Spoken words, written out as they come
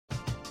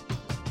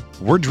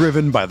We're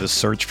driven by the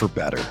search for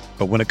better.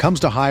 But when it comes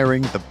to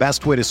hiring, the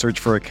best way to search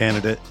for a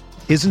candidate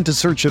isn't to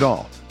search at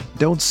all.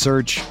 Don't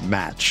search,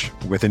 match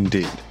with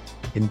Indeed.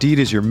 Indeed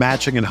is your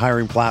matching and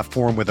hiring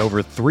platform with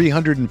over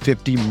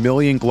 350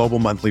 million global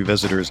monthly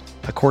visitors,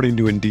 according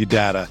to Indeed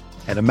data,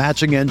 and a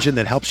matching engine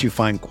that helps you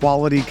find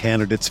quality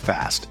candidates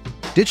fast.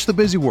 Ditch the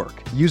busy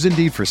work. Use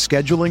Indeed for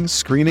scheduling,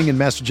 screening, and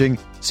messaging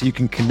so you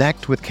can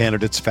connect with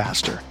candidates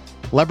faster.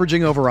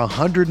 Leveraging over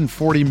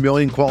 140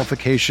 million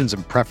qualifications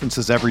and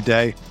preferences every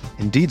day,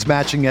 Indeed's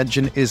matching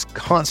engine is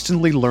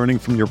constantly learning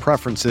from your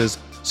preferences,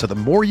 so the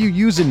more you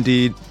use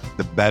Indeed,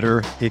 the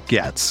better it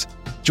gets.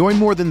 Join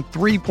more than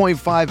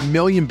 3.5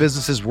 million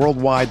businesses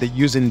worldwide that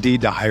use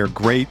Indeed to hire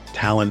great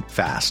talent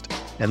fast.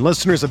 And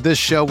listeners of this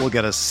show will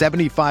get a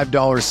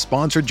 $75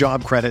 sponsored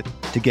job credit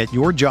to get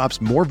your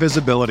jobs more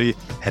visibility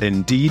at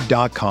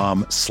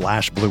Indeed.com/Blue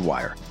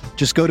Wire.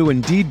 Just go to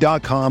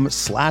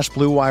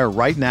Indeed.com/Blue Wire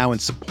right now and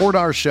support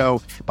our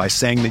show by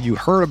saying that you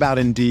heard about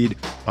Indeed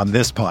on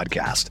this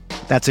podcast.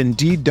 That's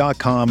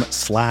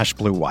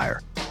Indeed.com/Blue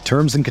Wire.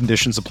 Terms and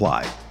conditions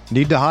apply.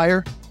 Need to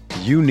hire?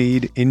 You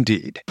need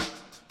Indeed.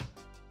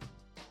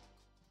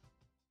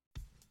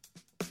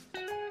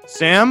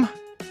 Sam,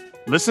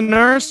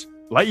 listeners,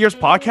 Lightyear's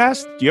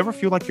podcast, do you ever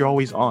feel like you're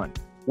always on?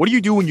 What do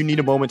you do when you need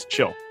a moment to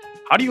chill?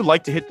 How do you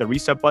like to hit the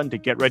reset button to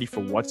get ready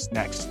for what's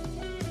next?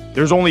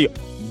 There's only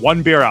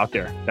one beer out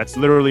there that's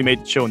literally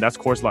made to chill, and that's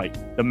Coors Light.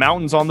 The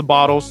mountains on the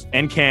bottles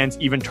and cans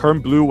even turn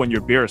blue when your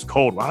beer is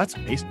cold. Wow, that's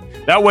amazing.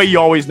 That way you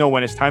always know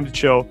when it's time to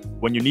chill.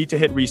 When you need to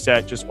hit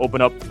reset, just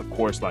open up a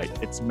Coors Light.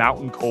 It's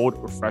mountain cold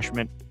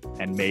refreshment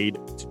and made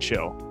to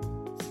chill.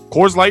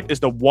 Coors Light is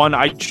the one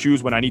I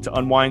choose when I need to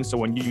unwind. So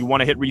when you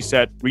want to hit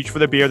reset, reach for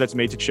the beer that's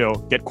made to chill.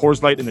 Get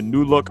Coors Light in the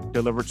new look,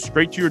 delivered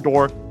straight to your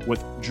door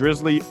with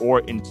Drizzly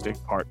or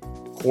Instacart.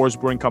 Coors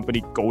Brewing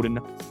Company, Golden,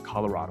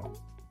 Colorado.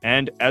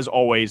 And as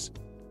always,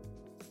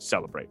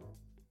 celebrate.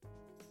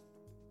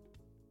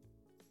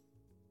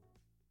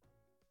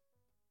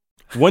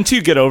 Once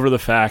you get over the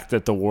fact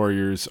that the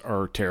Warriors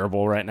are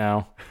terrible right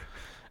now,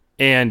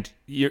 and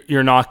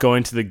you're not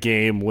going to the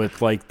game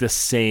with like the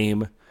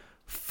same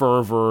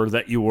fervor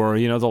that you were,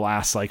 the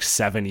last like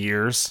 7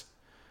 years,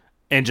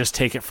 and just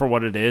take it for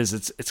what it is,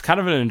 it's kind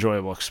of an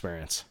enjoyable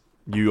experience.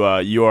 You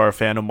are a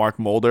fan of Mark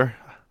Mulder?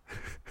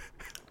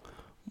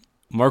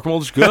 Mark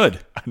Mulder's good.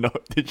 I know.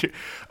 Did you?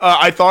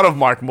 I thought of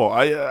Mark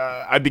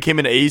Mulder. I became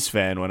an A's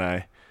fan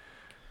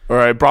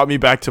it brought me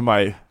back to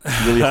my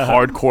really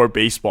hardcore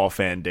baseball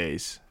fan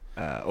days.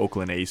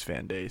 Oakland A's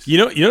fan days. You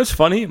know what's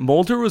funny?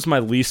 Mulder was my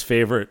least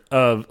favorite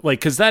of, like,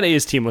 because that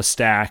A's team was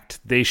stacked.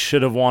 They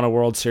should have won a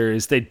World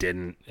Series. They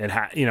didn't.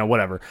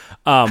 Whatever.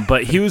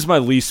 But he was my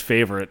least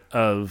favorite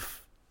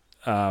of,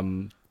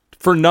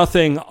 for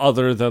nothing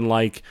other than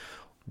like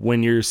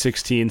when you're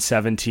 16,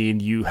 17,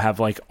 you have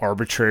like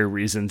arbitrary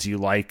reasons you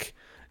like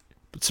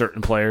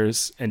certain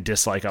players and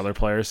dislike other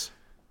players.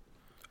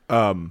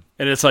 And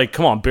it's like,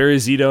 come on, Barry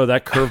Zito,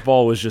 that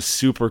curveball was just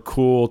super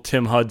cool.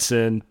 Tim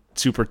Hudson,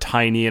 super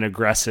tiny and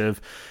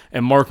aggressive,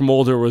 and Mark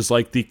Mulder was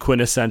like the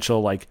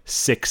quintessential like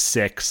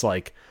 6'6"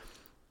 like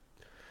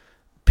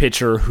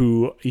pitcher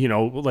who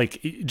like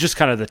just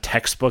kind of the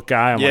textbook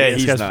guy.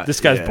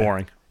 This guy's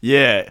boring.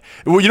 Yeah.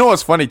 Well, you know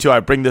what's funny too? I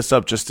bring this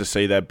up just to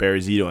say that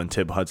Barry Zito and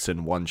Tim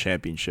Hudson won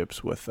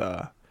championships with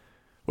my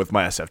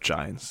SF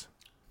Giants.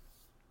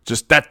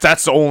 Just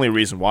that's the only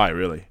reason why,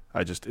 really.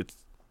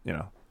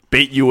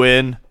 Bait you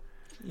in.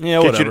 Yeah,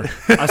 whatever.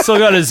 I still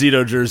got a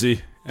Zito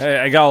jersey.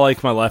 I gotta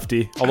like my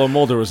lefty, although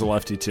Mulder was a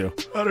lefty too.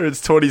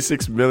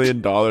 $126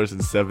 million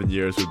in 7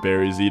 years with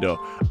Barry Zito.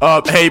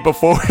 Hey,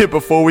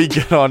 before we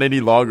get on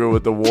any longer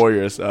with the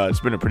Warriors,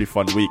 it's been a pretty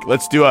fun week. I'm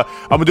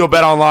gonna do a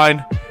bet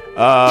online.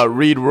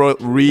 Read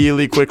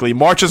really quickly.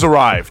 March has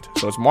arrived,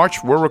 so it's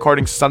March. We're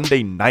recording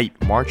Sunday night,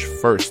 March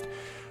 1st.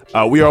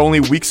 We are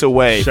only weeks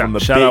away from the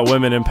shout out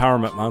Women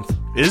Empowerment Month.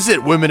 Is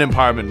it Women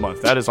Empowerment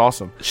Month? That is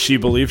awesome. She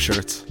Believe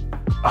shirts.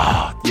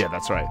 Yeah,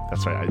 that's right.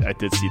 I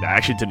did see that. I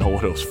actually didn't know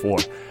what it was for.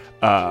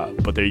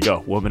 But there you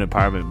go. Women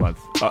Empowerment Month.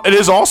 It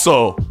is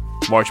also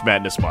March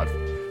Madness Month.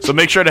 So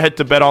make sure to head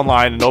to Bet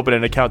Online and open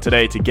an account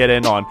today to get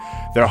in on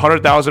their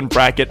 100,000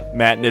 Bracket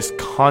Madness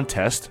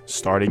contest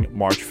starting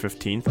March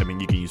 15th. I mean,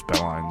 you can use Bet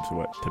Online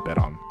to bet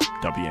on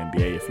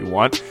WNBA if you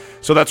want.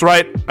 So that's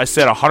right. I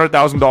said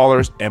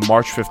 $100,000 and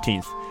March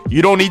 15th.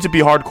 You don't need to be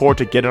hardcore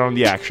to get in on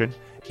the action.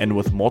 And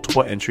with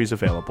multiple entries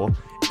available,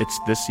 it's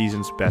this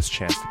season's best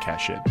chance to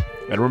cash in.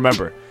 And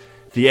remember,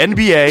 the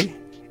NBA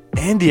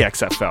and the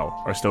XFL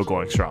are still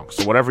going strong.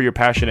 So whatever your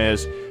passion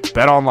is,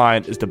 Bet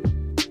Online is the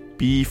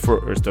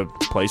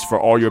place for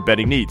all your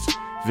betting needs.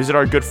 Visit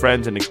our good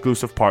friends and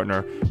exclusive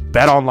partner,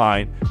 Bet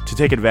Online, to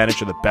take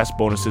advantage of the best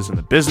bonuses in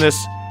the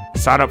business.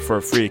 Sign up for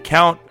a free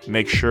account.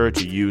 Make sure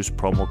to use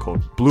promo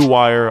code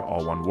BLUEWIRE,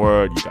 all one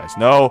word, you guys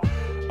know.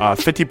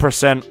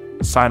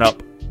 50% sign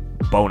up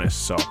bonus.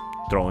 So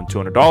throw in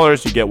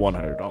 $200, you get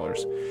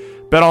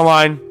 $100. Bet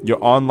Online, your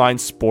online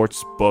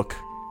sports book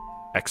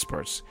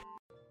experts.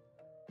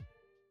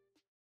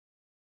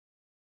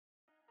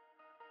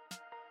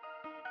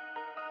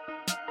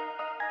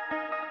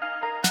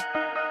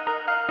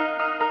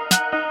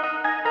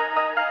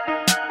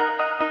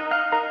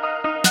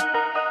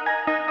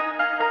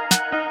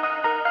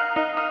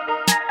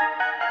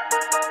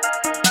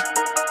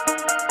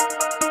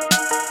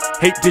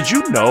 Hey, did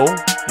you know,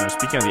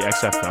 speaking of the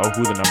XFL,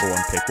 who the number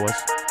 1 pick was?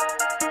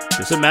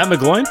 Is it Matt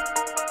McGloin?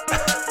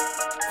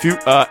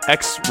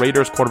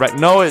 Ex-Raiders quarterback.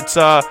 No, it's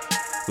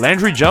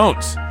Landry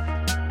Jones.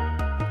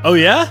 Oh,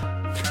 yeah?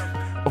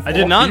 I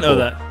did not know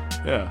that.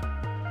 Yeah.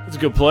 That's a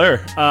good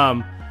player.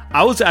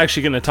 I was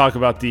actually going to talk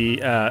about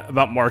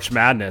about March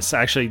Madness.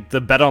 Actually, the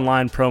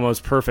BetOnline promo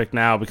is perfect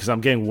now because I'm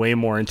getting way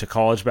more into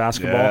college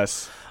basketball.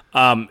 Yes.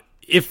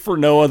 If for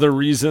no other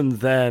reason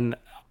than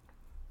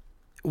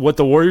what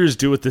the Warriors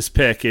do with this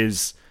pick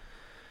is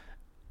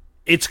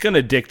it's going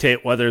to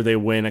dictate whether they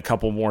win a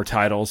couple more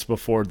titles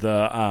before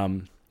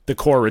the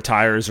core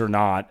retires or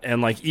not.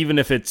 And like even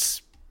if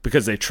it's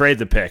because they trade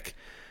the pick,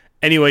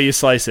 any way you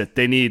slice it,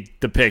 they need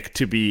the pick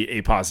to be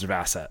a positive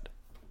asset.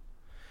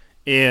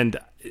 And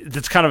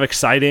that's kind of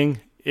exciting.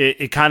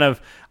 I kind of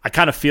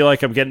feel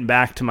like I'm getting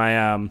back to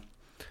my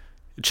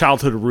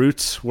childhood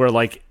roots where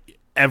like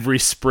every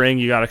spring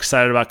you got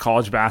excited about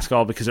college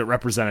basketball because it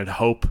represented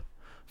hope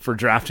for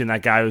drafting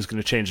that guy who's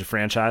going to change the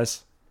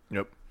franchise.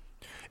 Yep.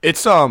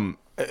 It's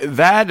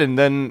that, and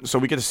then so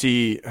we get to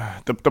see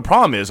the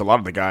problem is a lot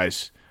of the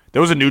guys.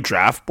 There was a new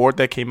draft board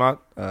that came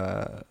out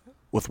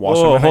with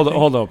Wasserman.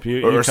 Hold up,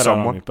 you cut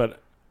someone. On me,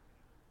 but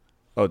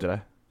oh, did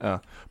I?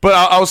 But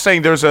I was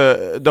saying there's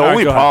the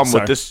only problem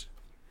with this.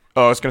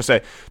 Oh, I was gonna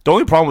say the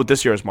only problem with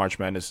this year's March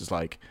Madness is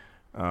like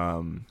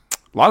a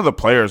lot of the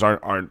players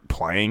aren't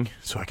playing,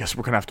 so I guess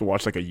we're gonna have to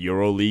watch like a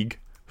EuroLeague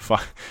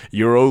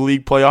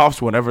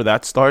playoffs whenever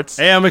that starts.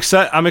 Hey, I'm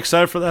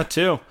excited for that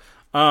too.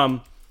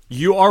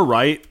 You are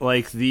right.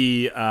 Like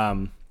the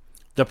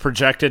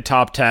projected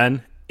top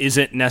 10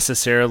 isn't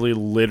necessarily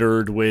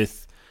littered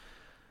with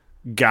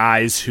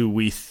guys who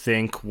we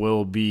think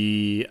will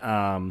be,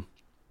 in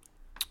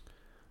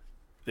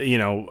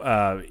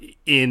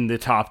the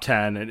top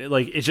 10, and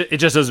it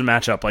just doesn't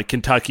match up. Like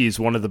Kentucky is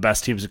one of the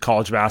best teams in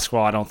college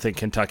basketball. I don't think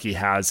Kentucky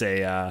has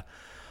a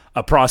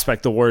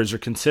prospect the Warriors are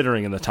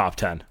considering in the top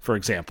 10, for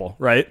example,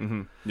 right?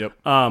 Mm-hmm. Yep.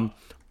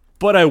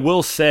 But I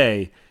will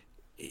say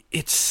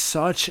it's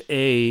such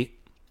a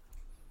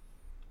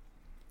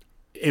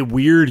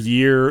weird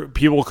year.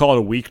 People call it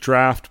a weak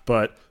draft,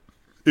 but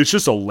it's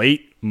just a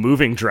late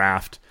moving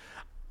draft.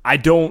 I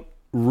don't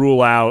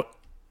rule out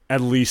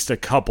at least a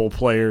couple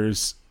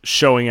players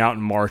showing out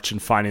in March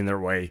and finding their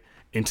way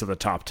into the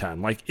top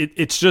 10. Like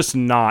it's just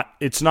not.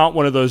 It's not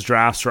one of those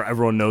drafts where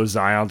everyone knows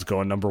Zion's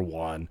going number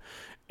 1.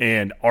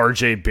 And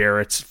RJ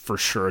Barrett's for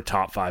sure a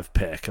top 5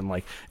 pick, and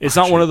like it's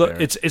not one of the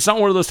it's not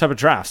one of those type of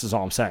drafts. Is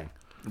all I'm saying.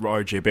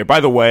 RJ Barrett. By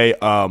the way,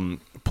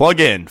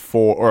 plug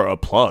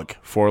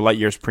for Light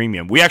Years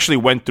Premium. We actually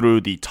went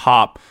through the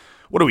top.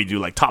 What do we do?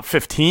 Like top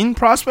 15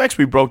 prospects.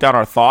 We broke down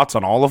our thoughts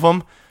on all of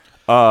them.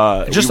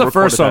 Just the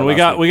first one. We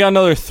got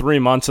another 3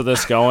 months of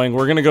this going.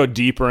 We're gonna go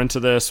deeper into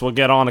this. We'll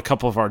get on a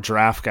couple of our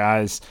draft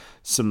guys,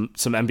 some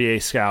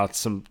NBA scouts,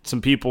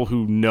 some people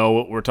who know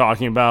what we're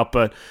talking about,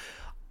 but.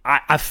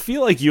 I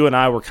feel like you and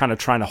I were kind of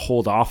trying to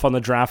hold off on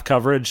the draft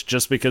coverage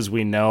just because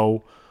we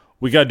know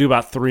we got to do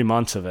about 3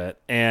 months of it.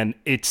 And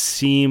it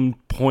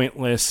seemed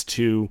pointless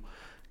to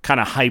kind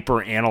of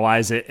hyper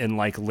analyze it in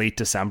like late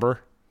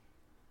December,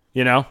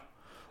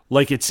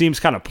 like it seems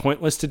kind of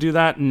pointless to do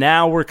that.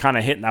 Now we're kind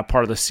of hitting that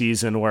part of the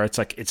season where it's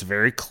like, it's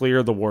very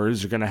clear the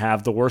Warriors are going to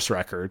have the worst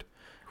record.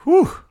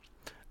 Whew.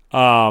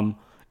 And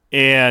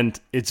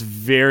it's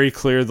very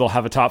clear they'll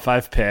have a top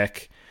 5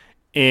 pick.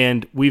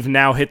 And we've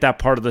now hit that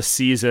part of the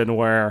season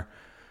where,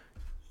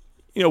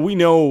 we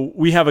know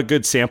we have a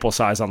good sample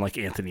size on like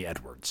Anthony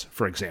Edwards,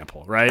 for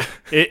example, right?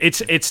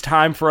 It's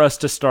time for us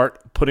to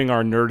start putting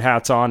our nerd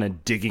hats on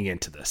and digging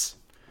into this.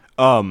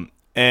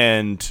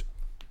 And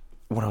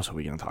what else are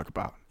we going to talk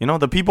about?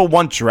 The people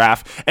want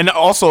draft. And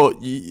also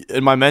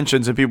in my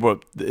mentions and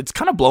people, it's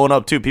kind of blowing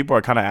up too. People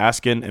are kind of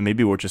asking, and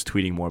maybe we're just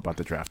tweeting more about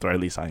the draft, or at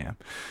least I am.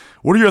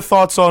 What are your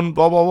thoughts on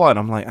blah, blah, blah? And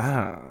I'm like,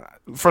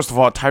 first of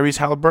all, Tyrese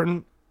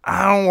Halliburton.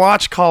 I don't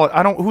watch college.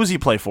 Who's he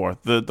play for?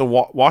 The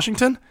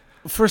Washington?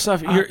 First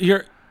off,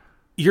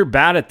 you're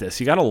bad at this.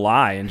 You got to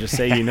lie and just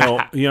say you know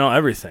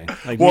everything.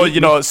 Like,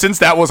 since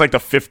that was like the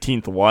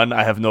 15th one,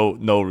 I have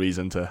no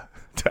reason to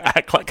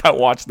act like I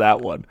watched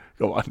that one.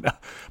 Go on now.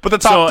 But the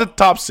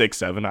top 6,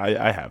 7,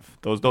 I have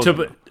those.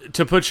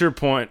 To put your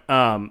point,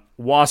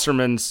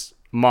 Wasserman's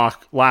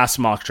last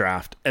mock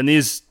draft, and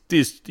these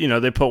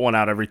they put one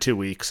out every 2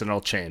 weeks and it'll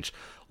change.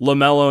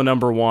 LaMelo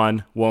number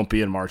 1 won't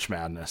be in March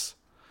Madness.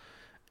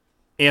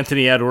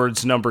 Anthony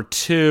Edwards, number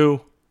 2,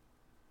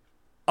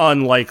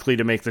 unlikely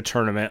to make the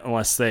tournament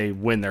unless they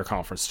win their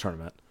conference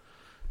tournament.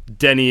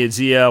 Denny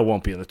Azia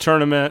won't be in the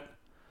tournament.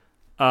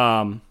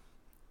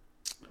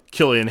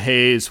 Killian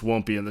Hayes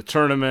won't be in the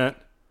tournament.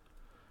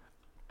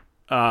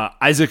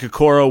 Isaac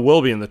Okoro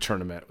will be in the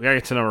tournament. We got to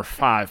get to number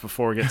 5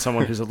 before we get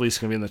someone who's at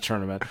least going to be in the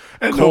tournament.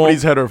 And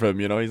nobody's heard of him.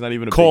 He's not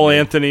even a Cole big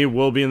Anthony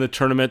will be in the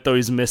tournament, though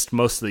he's missed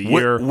most of the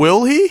year.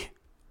 Will he?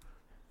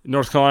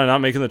 North Carolina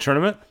not making the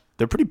tournament?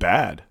 They're pretty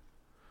bad.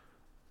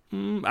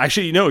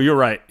 Actually, no, you're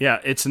right. Yeah,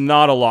 it's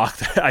not a lock.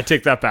 I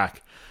take that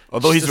back.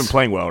 Although he's been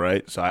playing well,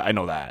 right? So I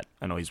know that.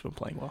 I know he's been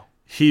playing well.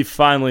 He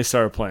finally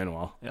started playing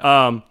well.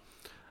 Yeah.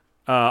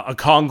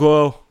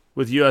 Okongwu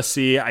with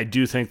USC, I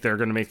do think they're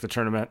going to make the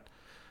tournament.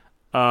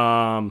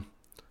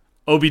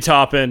 Obi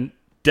Toppin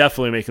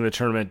definitely making the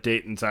tournament.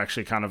 Dayton's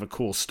actually kind of a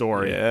cool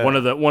story. Yeah. One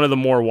of the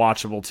more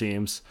watchable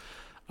teams.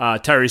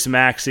 Tyrese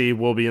Maxey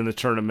will be in the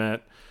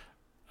tournament.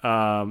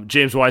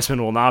 James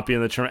Weissman will not be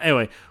in the tournament.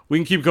 Anyway, we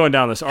can keep going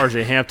down this.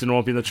 RJ Hampton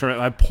won't be in the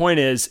tournament. My point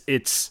is,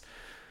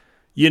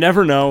 you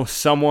never know.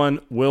 Someone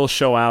will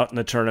show out in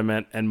the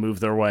tournament and move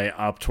their way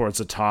up towards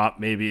the top.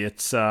 Maybe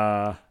it's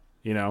Sadiq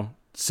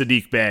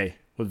Bey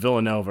with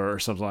Villanova or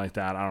something like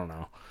that. I don't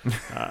know.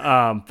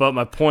 But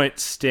my point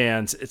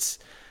stands.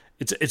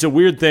 It's a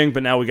weird thing,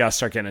 but now we got to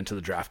start getting into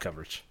the draft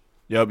coverage.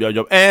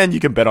 Yep. And you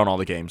can bet on all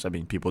the games. I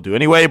mean, people do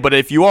anyway. But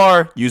if you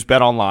are, use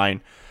Bet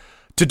Online.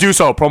 To do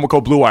so, promo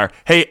code BlueWire.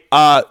 Hey,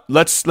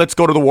 let's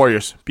go to the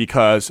Warriors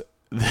because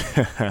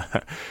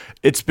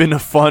it's been a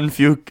fun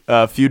few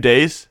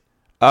days.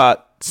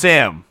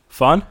 Sam,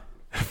 fun.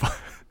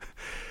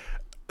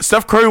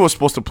 Steph Curry was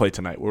supposed to play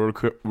tonight. We're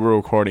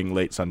recording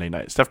late Sunday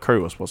night. Steph Curry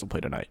was supposed to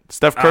play tonight.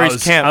 Steph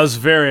Curry's camp. I was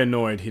very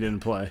annoyed he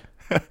didn't play.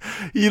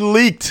 He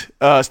leaked.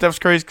 Steph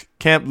Curry's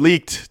camp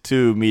leaked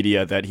to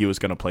media that he was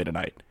going to play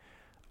tonight.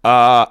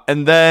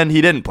 And then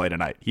he didn't play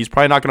tonight. He's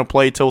probably not going to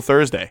play till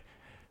Thursday.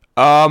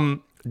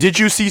 Did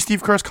you see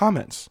Steve Kerr's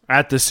comments?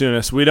 At the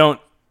soonest, we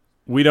don't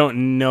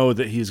know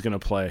that he's going to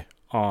play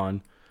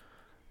on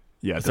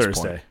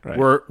Thursday. Point,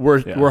 right.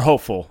 We're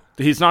hopeful.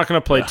 He's not going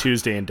to play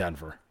Tuesday in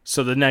Denver.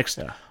 So the next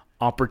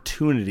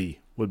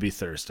opportunity would be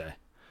Thursday.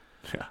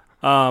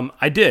 Yeah.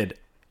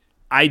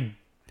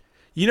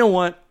 You know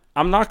what?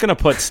 I'm not going to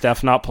put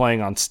Steph not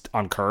playing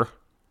on Kerr.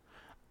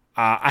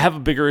 I have a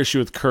bigger issue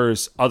with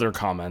Kerr's other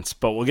comments,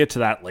 but we'll get to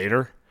that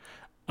later.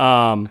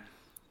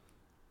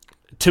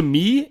 To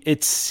me,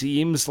 it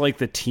seems like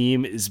the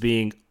team is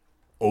being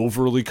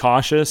overly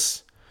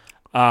cautious.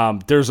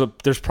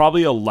 There's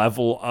probably a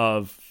level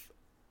of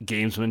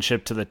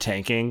gamesmanship to the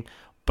tanking,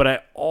 but I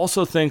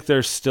also think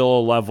there's still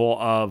a level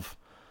of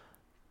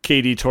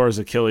KD tore his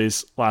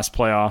Achilles last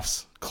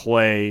playoffs,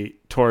 Clay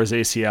tore his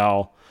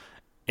ACL,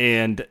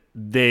 and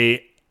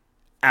they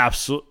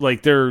absolutely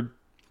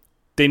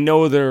they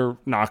know they're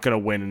not going to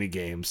win any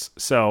games.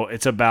 So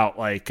it's about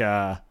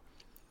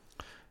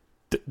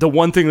the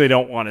one thing they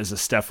don't want is a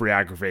Steph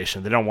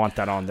re-aggravation. They don't want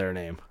that on their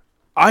name.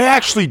 I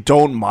actually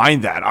don't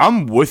mind that.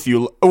 I'm with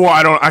you. Well,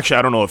 I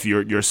don't know if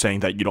you're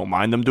saying that you don't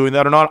mind them doing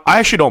that or not. I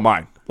actually don't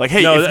mind. Like,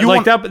 hey, if you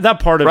want that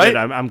part of right? it,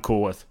 I'm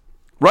cool with.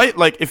 Right?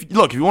 Like, if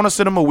you want to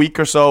sit them a week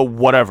or so,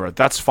 whatever,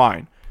 that's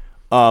fine.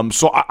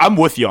 So I'm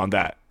with you on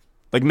that.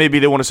 Like, maybe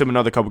they want to sit him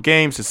another couple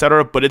games,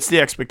 etc. But it's the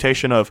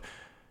expectation of,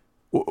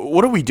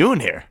 what are we doing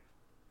here?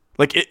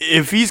 Like,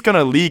 if he's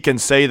gonna leak and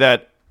say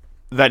that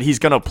he's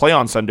gonna play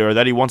on Sunday or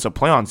that he wants to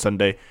play on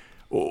Sunday,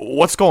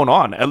 what's going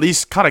on? At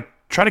least kind of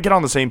try to get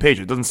on the same page.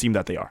 It doesn't seem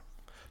that they are.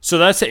 So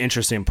that's the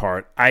interesting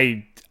part.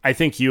 I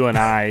think you and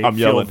I I'm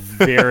feel yelling.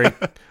 very,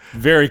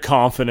 very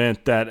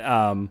confident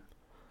that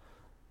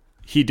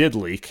he did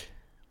leak.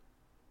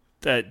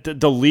 That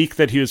the leak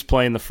that he was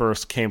playing the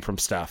first came from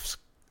Steph's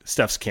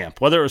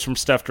camp. Whether it was from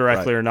Steph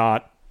directly or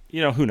not,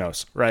 who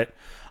knows, right?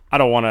 I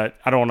don't want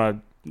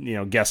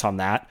to guess on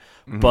that.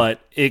 Mm-hmm.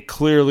 But it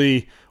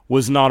clearly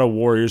was not a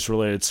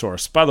Warriors-related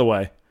source. By the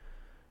way,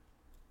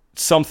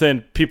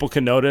 something people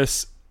can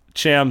notice,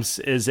 Chams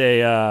is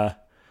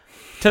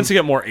tends to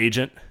get more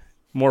agent,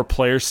 more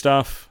player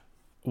stuff.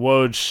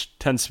 Woj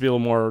tends to be a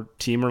little more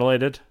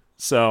team-related.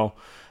 So,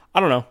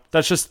 I don't know.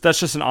 That's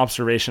just an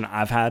observation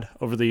I've had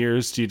over the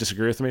years. Do you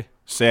disagree with me?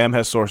 Sam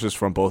has sources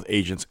from both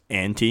agents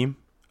and team.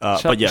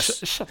 But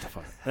yes. Shut the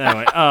fuck up.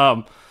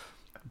 Anyway,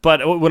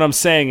 but what I'm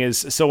saying is,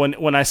 so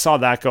when I saw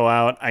that go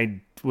out,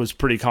 I was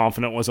pretty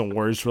confident it was a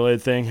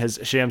Warriors-related thing. Has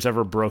Shams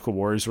ever broke a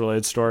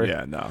Warriors-related story?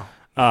 Yeah, no.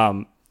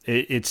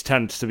 It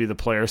tends to be the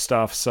player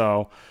stuff.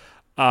 So,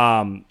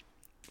 I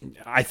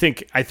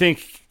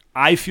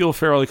feel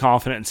fairly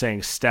confident in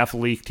saying Steph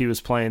leaked he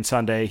was playing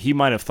Sunday. He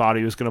might have thought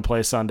he was going to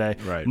play Sunday.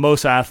 Right.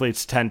 Most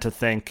athletes tend to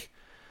think,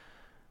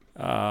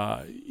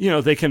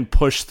 they can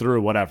push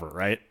through whatever,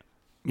 right?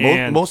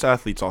 Most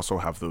athletes also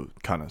have the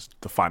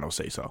final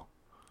say so.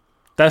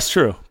 That's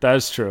true. That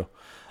is true.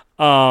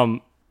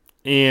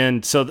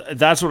 And so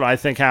that's what I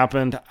think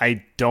happened.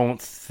 I don't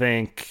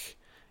think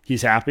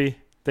he's happy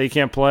that he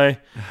can't play.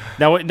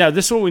 Now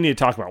this is what we need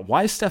to talk about.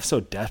 Why is Steph so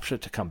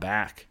desperate to come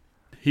back?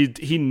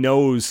 He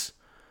knows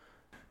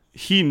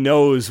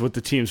what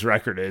the team's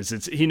record is.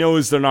 He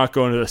knows they're not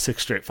going to the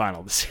sixth straight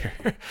final this year.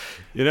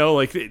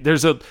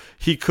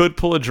 He could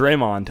pull a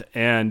Draymond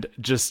and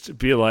just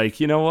be like,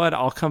 you know what?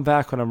 I'll come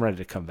back when I'm ready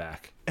to come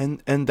back. And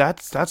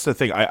that's the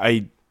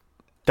thing.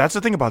 That's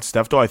the thing about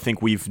Steph, though. I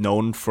think we've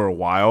known for a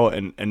while,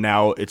 and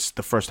now it's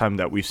the first time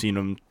that we've seen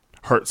him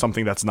hurt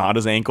something that's not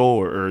his ankle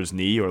or his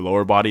knee or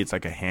lower body. It's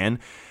like a hand.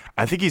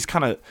 I think he's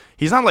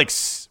not like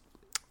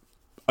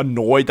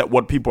annoyed at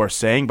what people are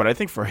saying, but I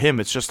think for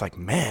him, it's just like,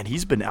 man,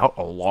 he's been out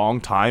a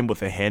long time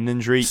with a hand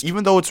injury,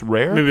 even though it's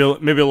rare. Maybe a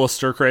little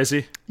stir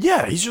crazy.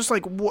 Yeah, he's just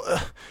like,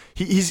 what?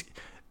 He's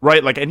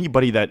right. Like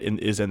anybody that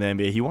is in the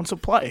NBA, he wants to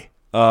play.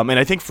 And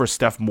I think for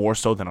Steph more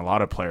so than a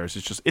lot of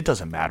players, it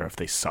doesn't matter if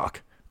they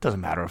suck. It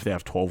doesn't matter if they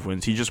have 12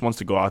 wins. He just wants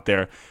to go out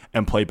there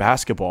and play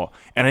basketball.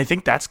 And I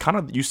think that's kind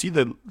of, you see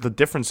the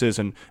differences,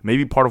 and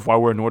maybe part of why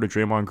we're annoyed at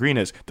Draymond Green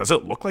is, does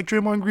it look like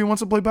Draymond Green wants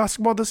to play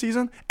basketball this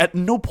season? At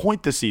no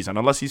point this season,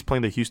 unless he's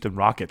playing the Houston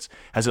Rockets,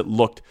 has it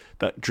looked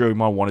that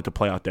Draymond wanted to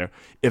play out there.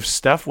 If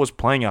Steph was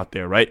playing out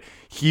there, right,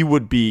 he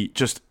would be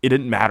just, it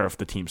didn't matter if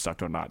the team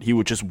sucked or not. He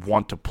would just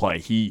want to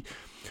play.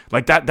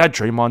 Like that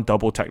Draymond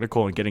double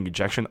technical and getting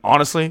ejection,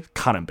 honestly,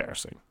 kind of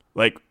embarrassing.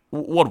 Like,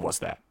 what was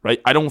that,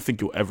 right? I don't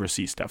think you'll ever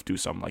see Steph do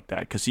something like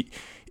that because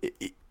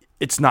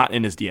it's not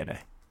in his DNA.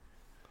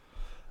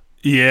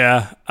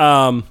 Yeah.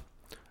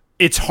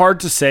 It's hard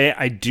to say.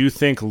 I do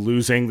think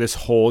losing this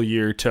whole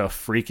year to a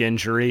freak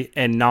injury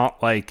and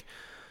not like,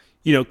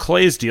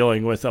 Clay's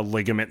dealing with a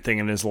ligament thing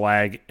in his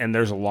leg, and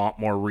there's a lot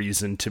more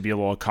reason to be a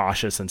little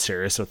cautious and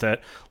serious with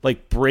it.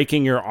 Like,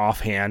 breaking your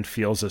offhand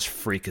feels as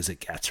freak as it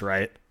gets,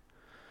 right?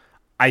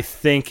 I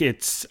think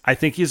he's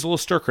a little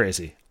stir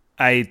crazy.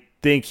 I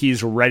think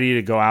he's ready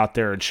to go out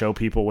there and show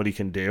people what he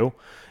can do.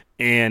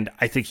 And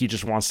I think he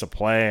just wants to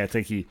play. I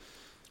think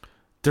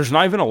there's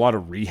not even a lot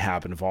of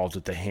rehab involved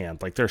with the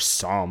hand. Like, there's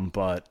some,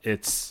 but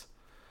it's,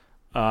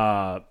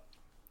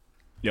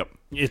 Yep.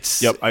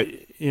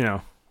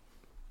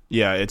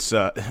 Yeah, it's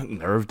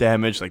nerve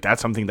damage. Like,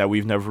 that's something that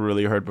we've never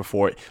really heard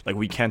before. Like,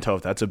 we can't tell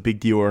if that's a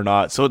big deal or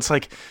not. So it's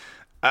like,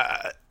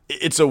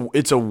 it's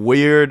a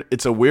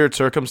weird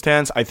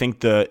circumstance. I think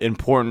the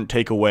important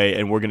takeaway,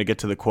 and we're going to get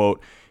to the quote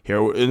here,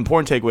 the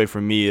important takeaway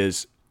for me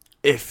is,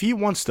 if he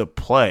wants to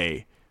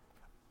play,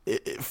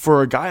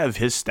 for a guy of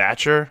his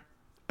stature,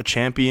 a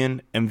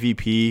champion,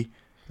 MVP,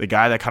 the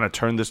guy that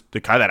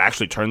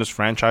actually turned this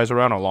franchise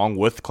around, along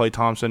with Klay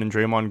Thompson and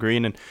Draymond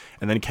Green and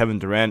then Kevin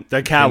Durant,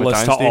 the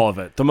catalyst to all of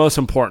it, the most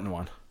important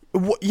one.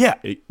 Yeah,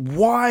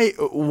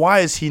 why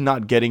is he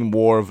not getting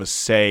more of a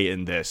say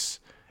in this?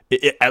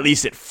 At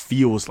least it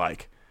feels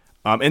like.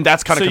 And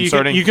that's kind of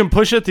concerning. You can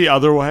push it the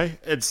other way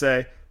and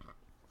say,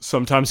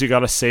 sometimes you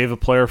got to save a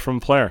player from a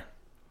player.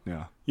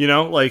 Yeah.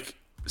 Like,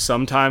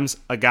 sometimes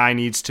a guy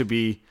needs to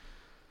be...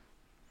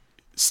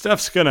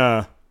 Steph's going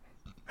to...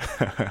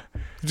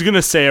 he's going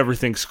to say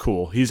everything's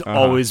cool. He's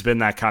always been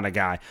that kind of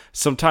guy.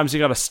 Sometimes you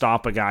got to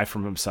stop a guy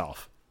from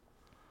himself.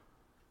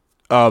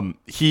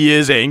 He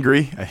is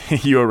angry.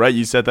 You were right.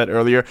 You said that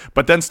earlier.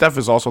 But then Steph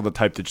is also the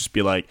type to just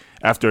be like,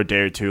 after a day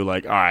or two,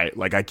 like, all right,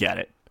 like, I get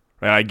it.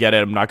 Right? I get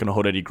it. I'm not going to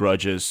hold any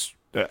grudges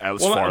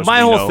as far as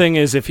my we whole know. thing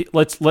is, if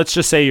let's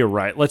just say you're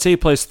right. Let's say he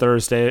plays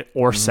Thursday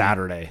or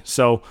Saturday.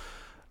 So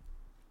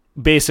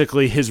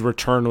basically his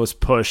return was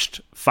pushed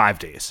 5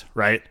 days,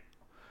 right?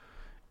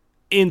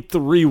 In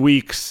 3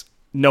 weeks,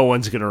 no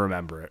one's going to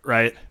remember it,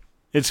 right?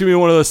 It's going to be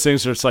one of those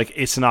things where it's like,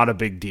 it's not a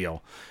big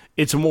deal.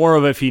 It's more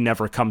of if he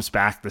never comes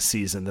back this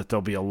season that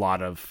there'll be a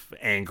lot of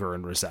anger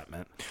and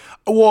resentment.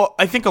 Well,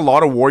 I think a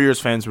lot of Warriors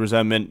fans'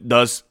 resentment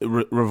does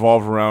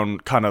revolve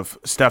around kind of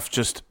Steph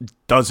just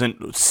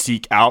doesn't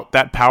seek out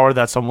that power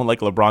that someone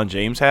like LeBron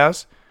James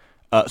has.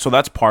 So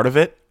that's part of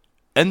it.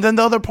 And then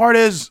the other part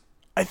is,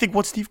 I think,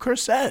 what Steve Kerr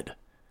said.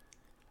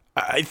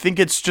 I think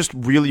it's just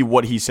really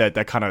what he said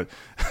that kind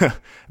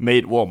of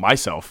made,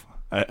 myself.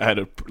 I had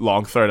a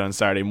long thread on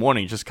Saturday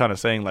morning just kind of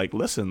saying, like,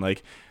 listen,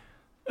 like,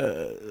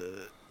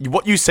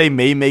 what you say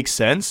may make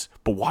sense,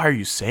 but why are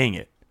you saying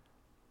it?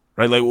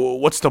 Right? Like,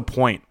 what's the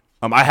point?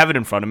 I have it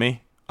in front of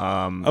me.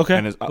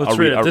 Okay, let's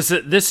read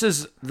it. This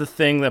is the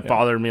thing that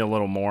bothered me a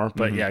little more,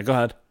 but yeah, go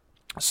ahead.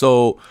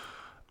 So,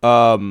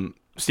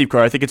 Steve Kerr,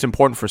 I think it's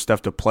important for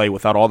Steph to play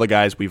without all the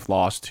guys we've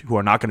lost who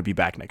are not going to be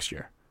back next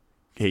year.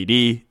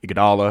 KD,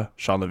 Iguodala,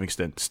 Sean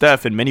Livingston.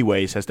 Steph, in many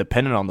ways, has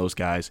depended on those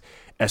guys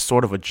as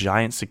sort of a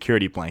giant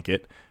security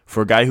blanket.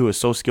 For a guy who is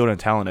so skilled and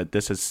talented,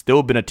 this has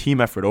still been a team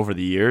effort over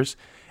the years,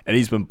 and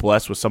he's been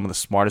blessed with some of the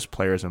smartest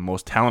players and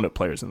most talented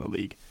players in the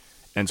league,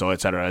 and so et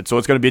cetera. And so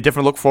it's going to be a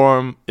different look for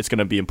him. It's going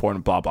to be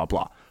important, blah, blah,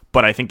 blah.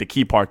 But I think the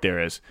key part there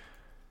is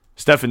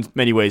Steph, in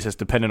many ways, has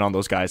depended on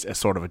those guys as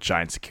sort of a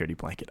giant security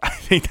blanket. I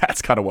think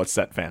that's kind of what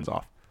set fans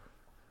off.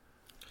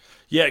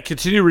 Yeah,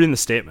 continue reading the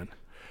statement.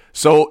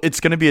 So it's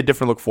going to be a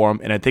different look for him,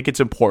 and I think it's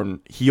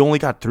important. He only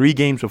got 3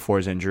 games before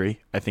his injury,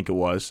 I think it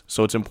was.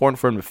 So it's important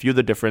for him to feel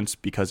the difference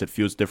because it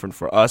feels different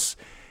for us.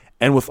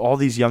 And with all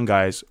these young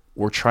guys,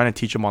 we're trying to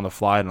teach them on the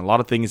fly, and a lot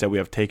of things that we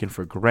have taken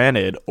for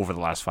granted over the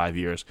last 5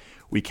 years,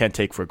 we can't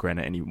take for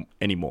granted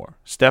anymore.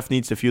 Steph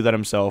needs to feel that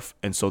himself,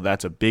 and so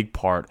that's a big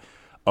part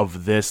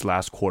of this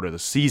last quarter of the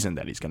season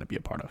that he's going to be a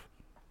part of.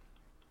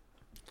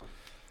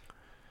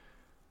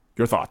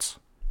 Your thoughts?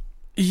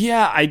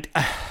 Yeah,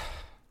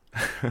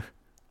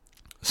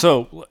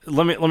 So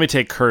let me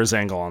take Kerr's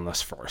angle on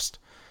this first.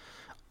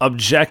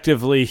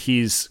 Objectively,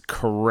 he's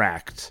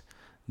correct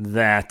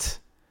that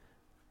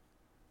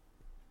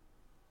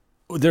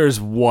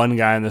there's one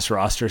guy in this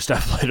roster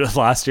Steph played with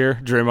last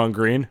year, Draymond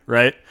Green,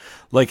 right?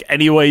 Like,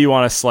 any way you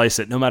want to slice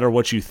it, no matter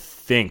what you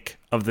think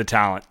of the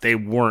talent, they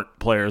weren't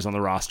players on the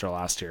roster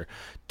last year.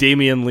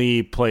 Damian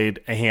Lee played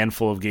a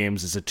handful of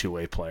games as a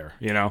two-way player,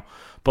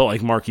 but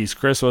like Marquise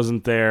Chris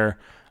wasn't there.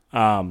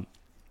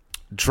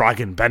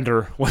 Dragan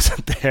Bender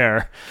wasn't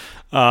there.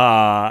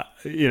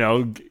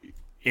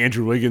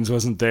 Andrew Wiggins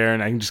wasn't there,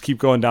 and I can just keep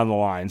going down the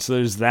line. So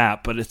there's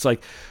that. But it's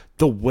like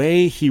the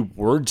way he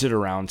words it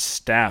around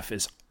Steph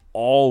is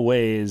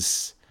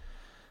always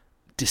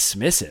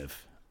dismissive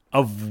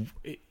of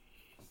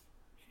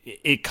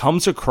it.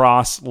 Comes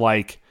across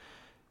like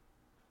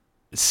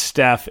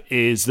Steph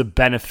is the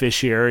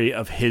beneficiary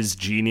of his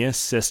genius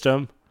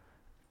system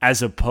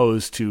as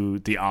opposed to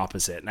the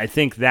opposite. And I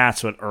think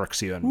that's what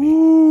irks you and me.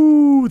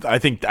 Ooh, I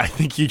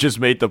think you just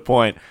made the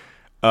point.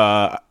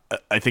 I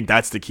think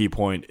that's the key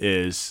point,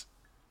 is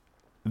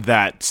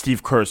that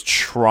Steve Kerr's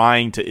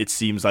trying to, it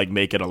seems like,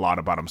 make it a lot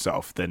about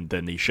himself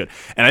than he should.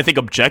 And I think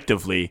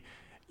objectively,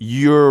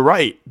 you're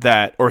right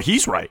that, or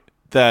he's right,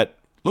 that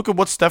look at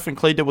what Steph and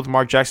Clay did with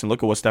Mark Jackson.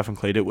 Look at what Steph and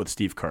Clay did with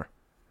Steve Kerr.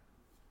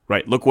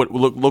 Right? Look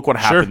what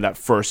happened that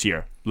first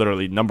year.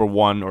 Literally number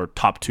 1 or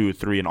top 2,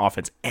 3 in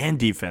offense and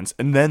defense,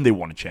 and then they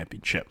won a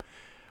championship.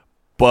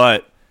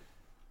 But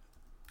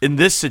in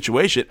this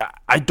situation,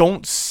 I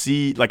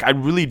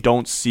really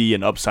don't see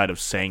an upside of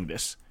saying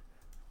this.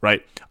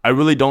 Right? I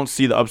really don't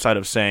see the upside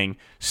of saying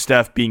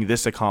Steph being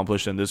this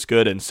accomplished and this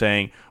good and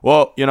saying,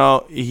 well,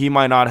 he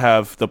might not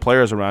have the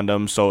players around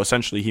him, so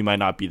essentially he might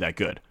not be that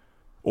good.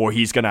 Or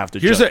he's going to have to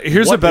Here's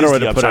a better way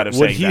to put it.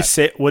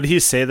 Would he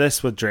say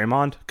this with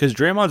Draymond? Because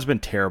Draymond's been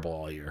terrible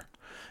all year.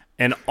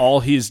 And all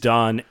he's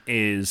done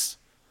is,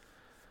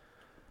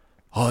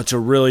 it's a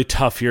really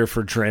tough year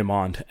for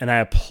Draymond, and I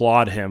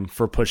applaud him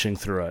for pushing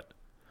through it.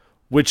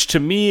 Which to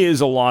me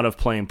is a lot of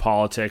playing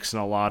politics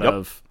and a lot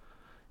of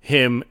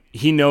him.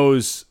 He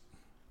knows,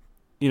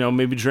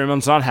 maybe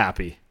Draymond's not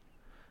happy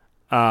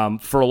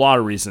for a lot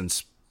of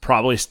reasons.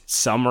 Probably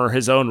some are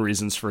his own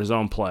reasons for his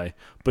own play.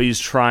 But he's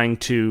trying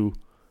to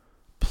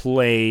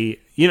play,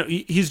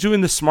 he's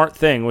doing the smart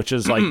thing, which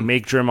is like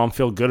make Draymond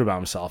feel good about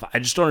himself. I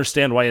just don't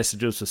understand why he has to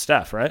do this with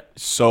Steph, right?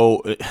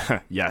 So,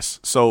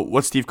 yes. So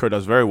what Steve Kerr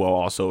does very well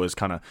also is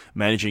kind of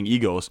managing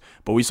egos.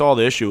 But we saw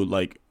the issue,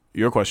 like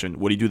your question,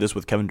 would he do this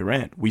with Kevin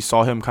Durant? We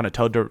saw him kind of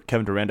tell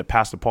Kevin Durant to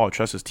pass the ball,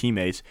 trust his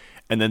teammates,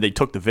 and then they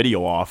took the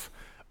video off.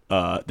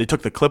 They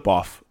took the clip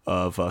off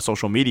of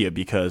social media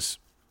because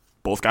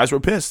both guys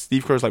were pissed.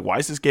 Steve Kerr's like, why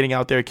is this getting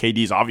out there?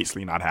 KD's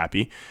obviously not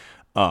happy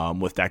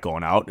with that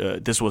going out.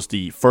 This was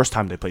the first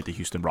time they played the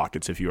Houston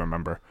Rockets, if you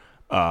remember,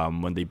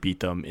 when they beat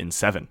them in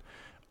 7.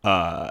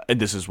 And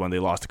this is when they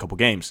lost a couple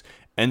games.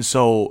 And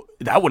so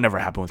that would never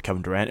happen with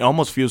Kevin Durant. It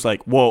almost feels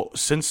like, well,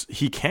 since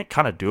he can't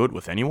kind of do it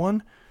with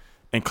anyone,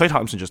 and Klay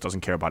Thompson just doesn't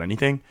care about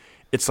anything,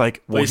 it's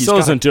like, well, he still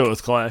doesn't do it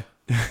with Klay.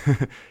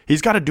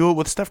 He's got to do it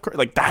with Steph Curry.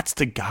 Like, that's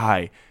the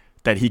guy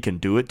that he can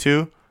do it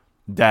to.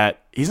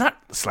 That he's not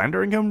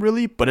slandering him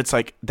really, but it's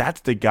like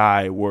that's the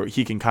guy where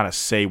he can kind of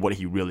say what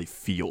he really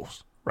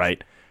feels,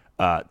 right,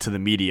 to the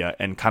media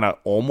and kind of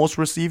almost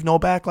receive no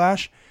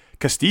backlash.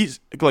 Because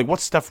Steve's like, what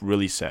Steph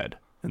really said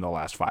in the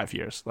last 5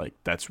 years, like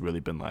that's really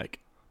been like,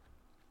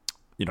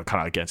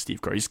 kind of against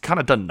Steve Kerr. He's kind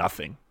of done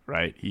nothing,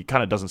 right? He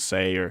kind of doesn't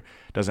say or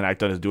doesn't act,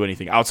 doesn't do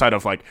anything outside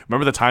of like,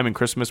 remember the time in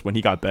Christmas when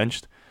he got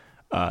benched?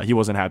 He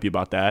wasn't happy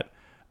about that.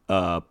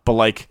 But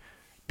like,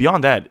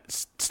 beyond that,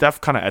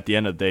 Steph kind of at the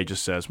end of the day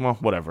just says, well,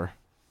 whatever.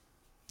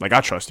 Like, I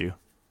trust you.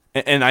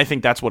 And I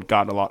think that's what's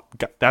gotten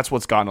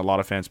a lot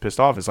of fans pissed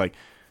off. Is like,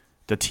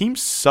 the team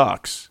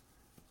sucks.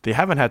 They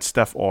haven't had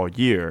Steph all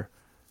year.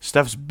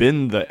 Steph's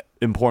been the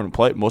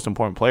most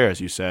important player,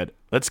 as you said.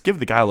 Let's give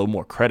the guy a little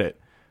more credit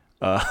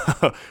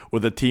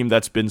with a team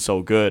that's been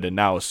so good and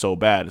now is so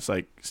bad. It's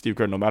like, Steve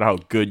Kerr, no matter how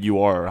good you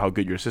are or how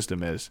good your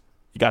system is,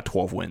 you got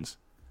 12 wins.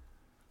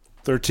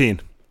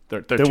 13.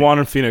 13. They won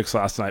in Phoenix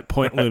last night.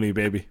 Point Looney,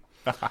 baby.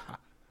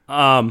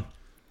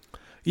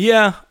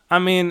 Yeah, I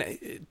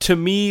mean, to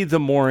me, the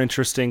more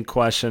interesting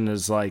question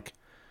is like,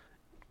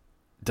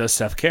 does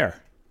Steph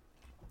care?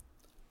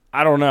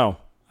 I don't know.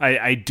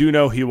 I do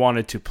know he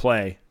wanted to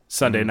play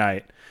Sunday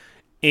night,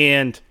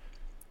 and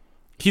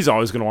he's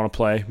always going to want to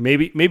play.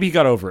 Maybe he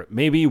got over it.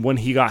 Maybe when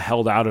he got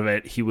held out of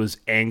it, he was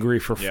angry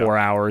for 4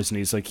 hours, and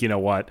he's like, you know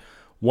what?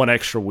 1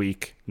 extra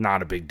week,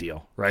 not a big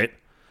deal, right?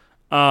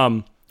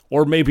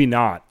 Or maybe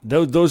not.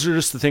 Those are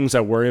just the things I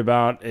worry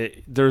about.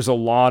 There's a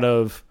lot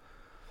of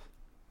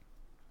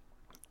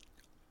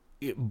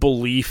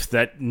belief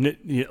that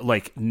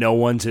no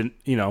one's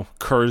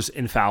Kerr's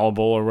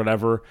infallible or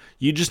whatever.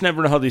 You just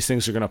never know how these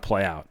things are going to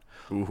play out.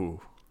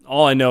 Ooh.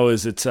 All I know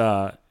is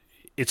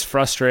it's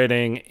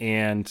frustrating,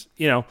 and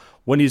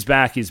when he's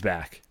back, he's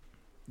back.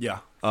 Yeah.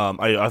 I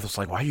was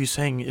like, why are you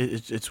saying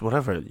it's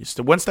whatever?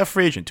 When's Steph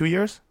free agent? 2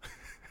 years?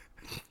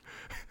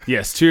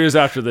 Yes, 2 years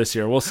after this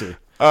year. We'll see.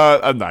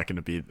 I'm not going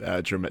to be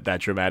that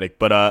dramatic,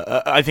 but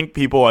I think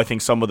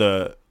some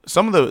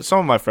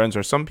of my friends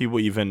or some people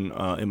even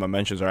in my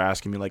mentions are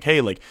asking me like,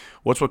 hey, like,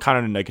 what's kind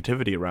of the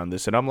negativity around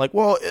this? And I'm like,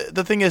 well,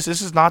 the thing is,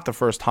 this is not the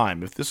first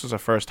time. If this was a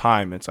first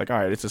time, it's like, all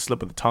right, it's a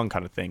slip of the tongue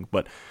kind of thing.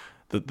 But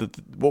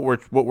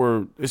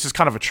this is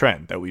kind of a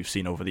trend that we've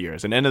seen over the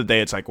years. And at the end of the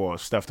day, it's like, well,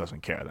 if Steph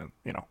doesn't care, then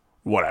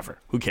whatever.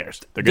 Who cares?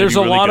 There's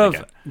a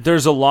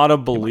lot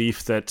of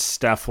belief that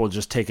Steph will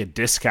just take a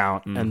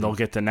discount and they'll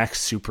get the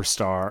next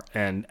superstar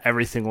and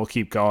everything will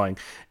keep going.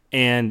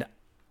 And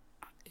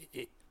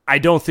I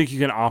don't think you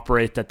can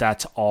operate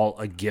that's all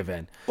a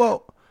given.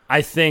 Well,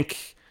 I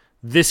think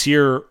this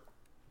year,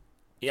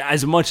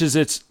 as much as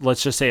it's,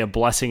 let's just say, a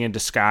blessing in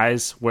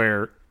disguise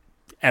where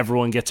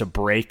everyone gets a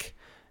break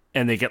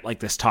and they get like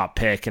this top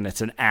pick and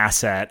it's an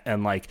asset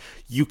and like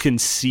you can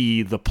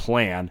see the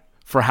plan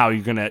for how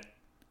you're going to,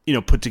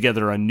 put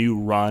together a new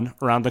run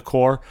around the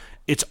core.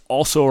 It's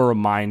also a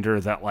reminder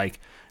that like,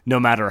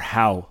 no matter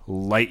how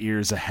light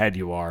years ahead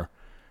you are,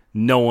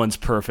 no one's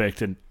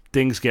perfect and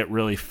things get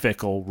really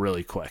fickle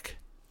really quick.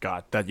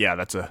 God,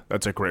 that's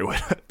a great way.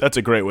 That's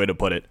a great way to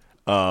put it.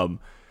 And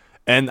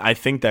I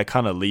think that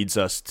kind of leads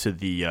us to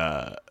the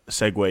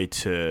segue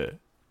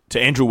to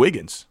Andrew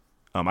Wiggins.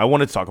 I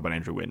wanted to talk about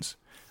Andrew Wiggins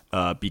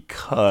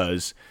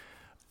because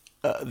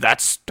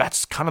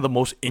that's kind of the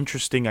most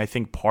interesting, I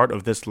think, part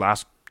of this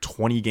last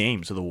 20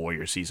 games of the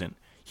Warriors season.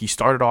 He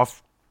started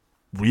off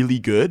really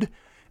good,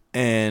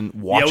 and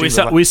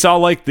we saw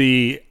like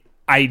the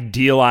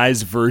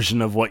idealized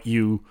version of what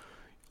you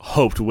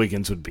hoped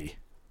Wiggins would be.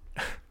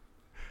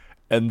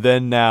 And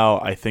then now,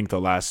 I think the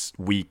last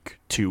week,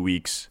 2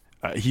 weeks,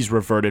 he's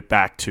reverted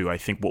back to, I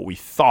think, what we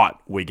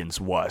thought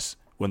Wiggins was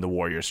when the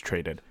Warriors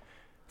traded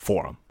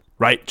for him,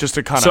 right? Just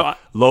a kind of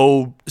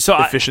low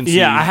efficiency.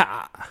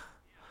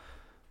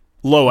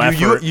 Low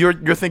effort.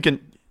 You're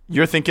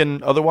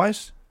thinking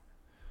otherwise?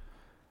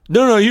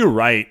 No, you're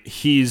right.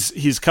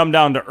 He's come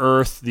down to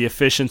earth. The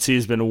efficiency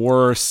has been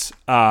worse.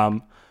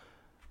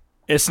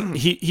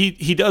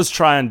 He does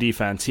try on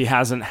defense. He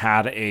hasn't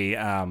had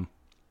a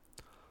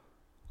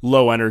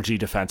low energy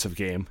defensive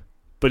game,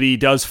 but he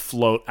does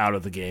float out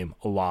of the game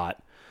a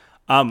lot.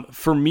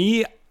 For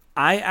me,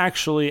 I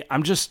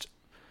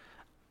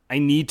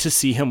need to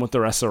see him with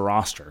the rest of the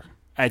roster.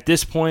 At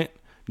this point,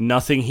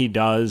 nothing he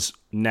does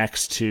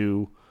next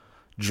to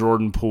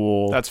Jordan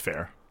Poole. That's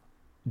fair.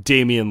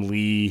 Damian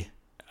Lee.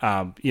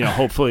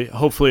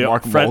 Hopefully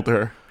Mark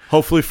Mulder.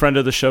 Hopefully friend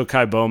of the show,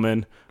 Kai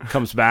Bowman,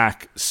 comes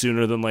back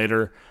sooner than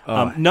later.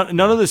 None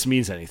of this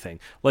means anything.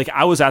 Like,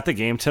 I was at the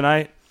game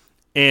tonight,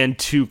 and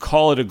to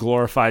call it a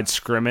glorified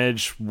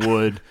scrimmage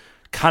would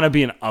kind of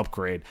be an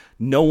upgrade.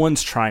 No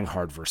one's trying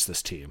hard versus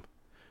this team.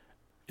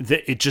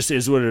 It just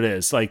is what it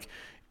is. Like,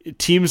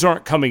 teams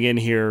aren't coming in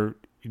here,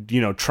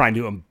 trying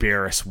to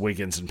embarrass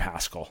Wiggins and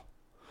Pascal.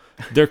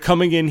 They're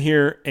coming in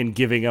here and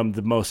giving them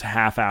the most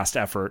half-assed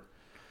effort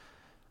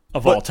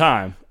of all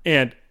time.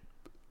 And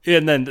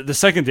then the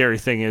secondary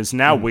thing is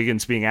now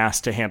Wiggins being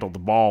asked to handle the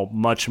ball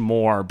much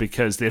more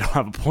because they don't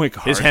have a point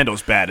guard. His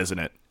handle's bad, isn't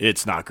it?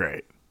 It's not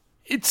great.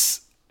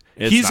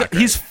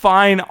 He's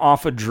fine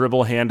off a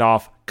dribble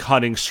handoff,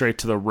 cutting straight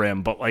to the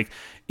rim. But like,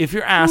 if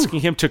you're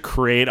asking him to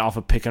create off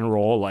a pick and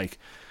roll, like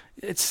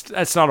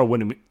that's not a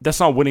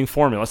winning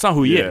formula. That's not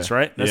who he is,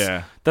 right?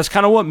 That's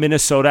kind of what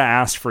Minnesota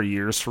asked for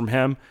years from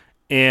him.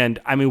 And,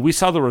 I mean, we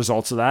saw the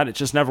results of that. It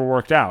just never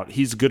worked out.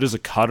 He's good as a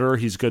cutter.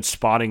 He's good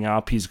spotting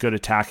up. He's good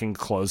attacking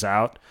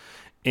closeout.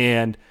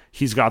 And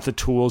he's got the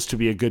tools to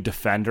be a good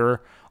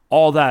defender.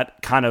 All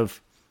that kind of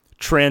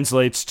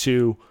translates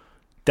to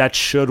that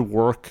should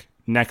work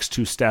next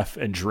to Steph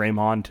and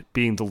Draymond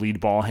being the lead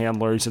ball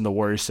handlers in the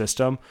Warriors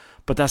system.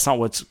 But that's not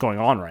what's going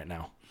on right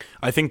now.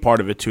 I think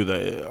part of it too,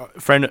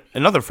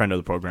 another friend of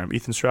the program,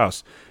 Ethan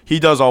Strauss, he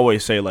does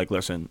always say, like,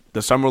 listen,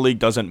 the summer league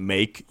doesn't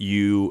make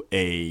you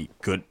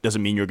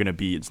doesn't mean you're going to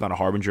be, it's not a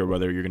harbinger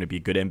whether you're going to be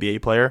a good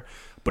NBA player,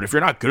 but if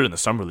you're not good in the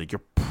summer league,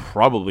 you're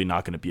probably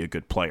not going to be a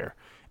good player.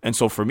 And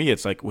so for me,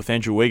 it's like with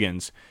Andrew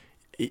Wiggins,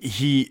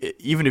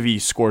 even if he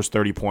scores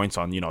 30 points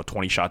on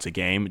 20 shots a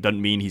game, it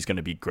doesn't mean he's going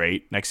to be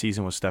great next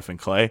season with Steph and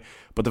Clay.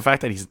 But the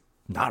fact that he's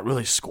not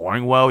really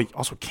scoring well, he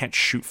also can't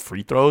shoot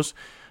free throws.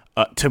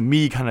 To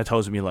me, kind of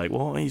tells me like,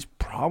 well, he's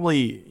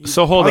probably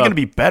going to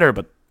be better.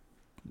 But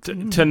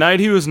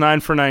tonight he was 9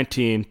 for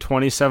 19,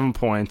 27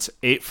 points,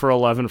 8 for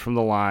 11 from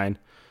the line,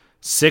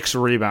 6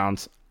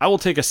 rebounds. I will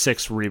take a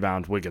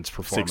 6-rebound Wiggins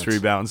performance. 6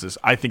 rebounds is,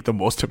 I think, the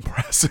most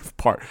impressive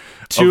part.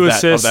 2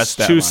 assists, of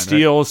that 2 line,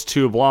 steals, right?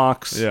 2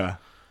 blocks. Yeah.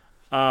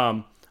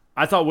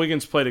 I thought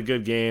Wiggins played a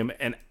good game,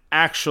 and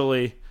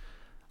actually,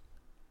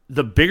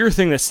 the bigger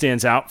thing that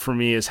stands out for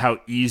me is how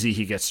easy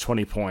he gets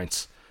 20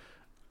 points.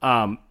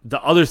 The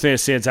other thing that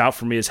stands out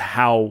for me is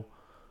how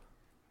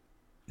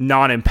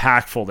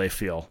non-impactful they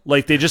feel.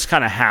 Like, they just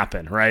kind of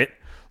happen, right?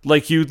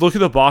 Like, you look at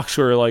the box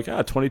score, like,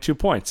 22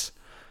 points.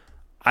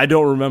 I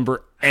don't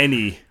remember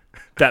any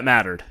that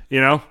mattered,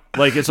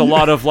 Like, it's a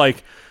lot of,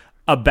 like,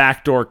 a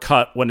backdoor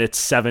cut when it's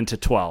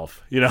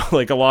 7-12,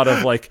 Like, a lot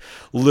of, like,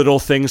 little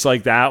things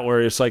like that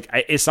where it's like,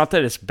 it's not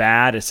that it's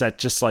bad. It's that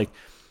just, like,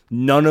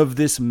 none of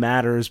this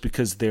matters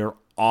because they're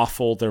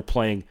awful. They're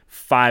playing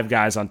 5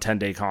 guys on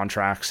 10-day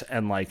contracts,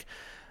 and like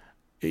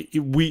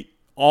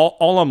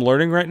all I'm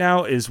learning right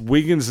now is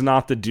Wiggins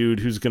not the dude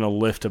who's going to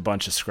lift a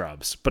bunch of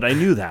scrubs. But I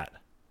knew that.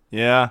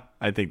 Yeah,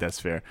 I think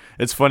that's fair.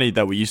 It's funny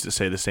that we used to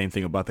say the same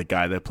thing about the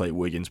guy that played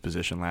Wiggins'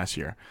 position last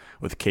year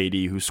with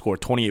KD, who scored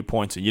 28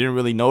 points, and you didn't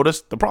really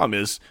notice. The problem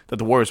is that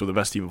the Warriors were the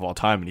best team of all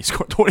time, and he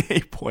scored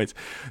 28 points.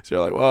 So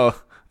you're like, well,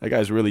 that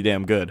guy's really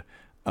damn good.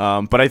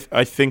 But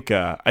I think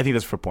that's a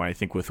fair point. I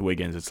think with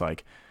Wiggins, it's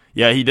like,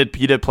 yeah, he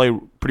did play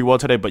pretty well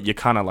today, but you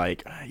kind of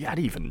like, yeah, I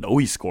didn't even know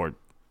he scored.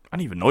 I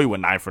didn't even know he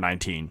went 9 for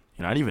 19.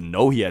 I didn't even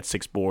know he had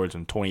 6 boards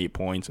and 28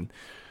 points and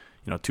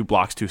 2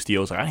 blocks, 2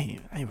 steals. Like I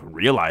didn't even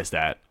realize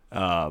that.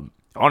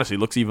 Honestly,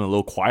 looks even a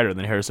little quieter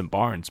than Harrison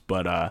Barnes,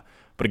 but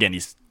again,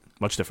 he's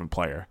a much different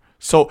player.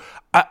 So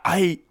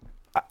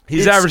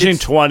he's averaging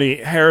 20.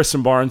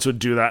 Harrison Barnes would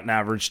do that and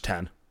average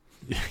 10.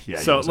 Yeah.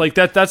 So like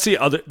that's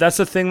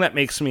the thing that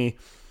makes me,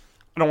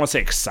 I don't want to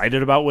say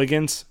excited about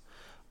Wiggins,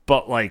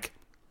 but like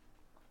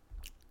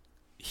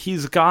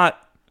he's got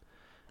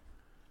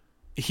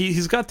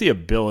the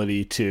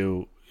ability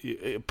to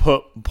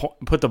put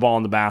the ball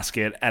in the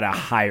basket at a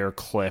higher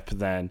clip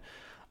than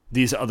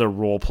these other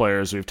role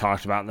players we've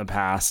talked about in the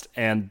past,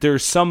 and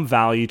there's some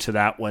value to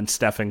that when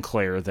Steph and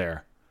Clay are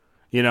there.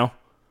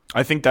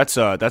 I think that's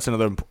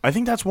another. I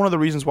think that's one of the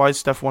reasons why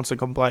Steph wants to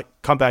come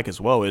back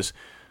as well. Is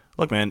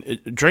look, man,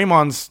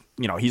 Draymond's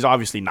he's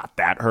obviously not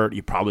that hurt.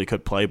 He probably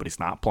could play, but he's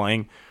not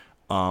playing.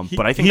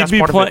 But I think that's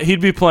part of it. He'd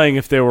be playing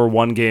if they were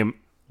one game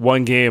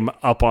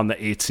up on the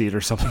 8th seed or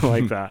something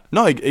like that.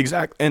 No,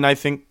 exactly. And I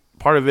think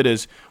part of it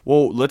is,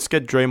 well, let's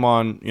get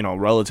Draymond,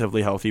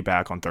 relatively healthy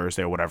back on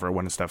Thursday or whatever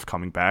when Steph's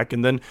coming back.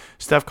 And then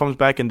Steph comes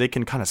back and they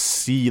can kind of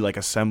see like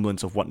a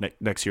semblance of what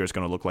next year is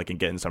going to look like and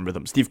get in some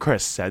rhythm. Steve Kerr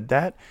said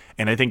that,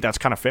 and I think that's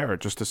kind of fair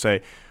just to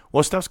say,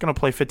 well, Steph's going to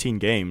play 15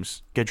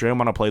 games. Get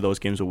Draymond to play those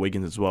games with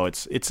Wiggins as well.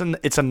 It's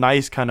a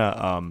nice kind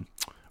of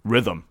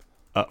rhythm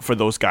for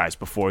those guys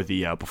before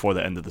the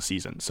end of the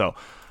season. So,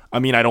 I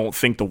mean, I don't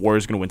think the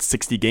Warriors are going to win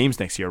 60 games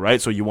next year, right?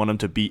 So you want them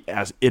to be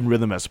as in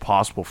rhythm as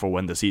possible for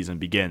when the season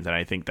begins, and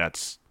I think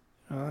that's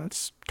kind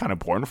of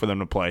important for them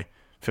to play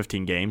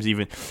 15 games,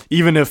 even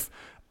if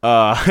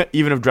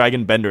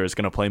Dragon Bender is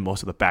going to play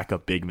most of the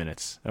backup big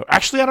minutes.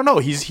 Actually, I don't know.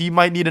 He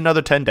might need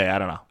another 10-day. I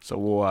don't know.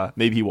 So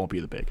maybe he won't be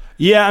the big.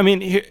 Yeah, I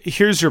mean,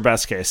 here's your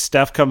best case: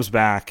 Steph comes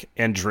back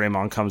and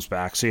Draymond comes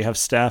back. So you have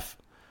Steph,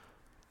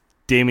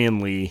 Damian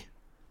Lee,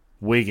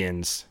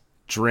 Wiggins,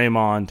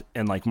 Draymond,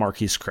 and like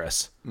Marquise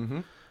Chris.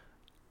 Mm-hmm.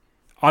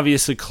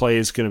 Obviously, Clay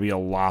is going to be a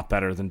lot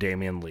better than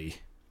Damian Lee,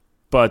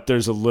 but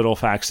there's a little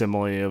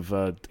facsimile of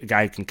a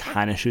guy who can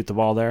kind of shoot the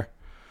ball there.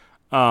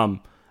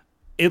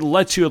 It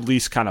lets you at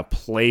least kind of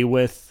play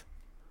with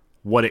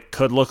what it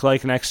could look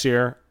like next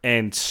year,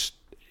 and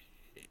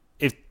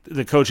if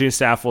the coaching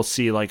staff will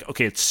see like,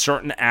 okay, it's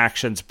certain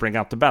actions bring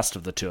out the best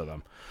of the two of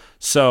them.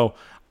 So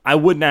I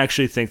wouldn't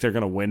actually think they're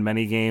going to win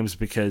many games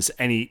because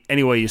any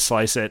way you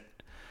slice it,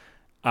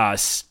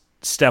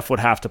 Steph would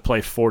have to play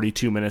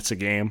 42 minutes a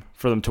game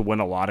for them to win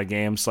a lot of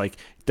games. Like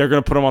they're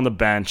going to put him on the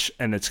bench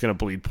and it's going to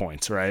bleed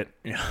points, right?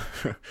 Yeah.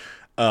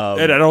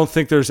 And I don't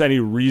think there's any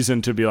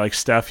reason to be like,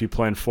 Steph, you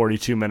playing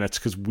 42 minutes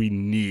because we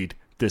need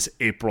this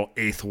April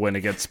 8th win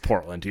against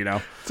Portland,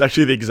 It's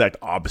actually the exact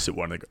opposite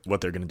one. Like,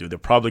 what they're going to do. They're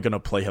probably going to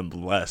play him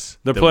less.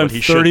 They're playing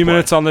 30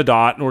 minutes on the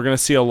dot, and we're going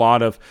to see a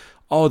lot of,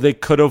 they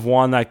could have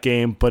won that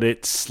game, but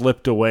it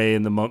slipped away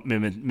in the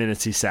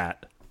minutes he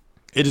sat.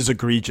 It is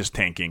egregious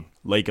tanking.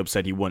 Lacob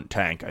said he wouldn't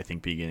tank, I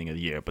think, beginning of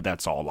the year, but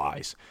that's all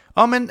lies.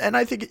 And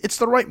I think it's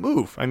the right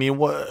move. I mean,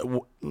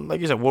 like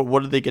you said,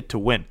 what did they get to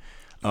win?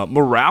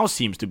 Morale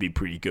seems to be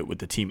pretty good with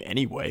the team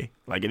anyway.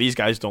 Like, these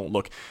guys don't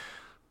look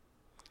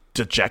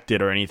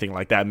dejected or anything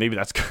like that. Maybe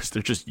that's because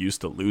they're just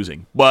used to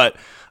losing. But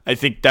I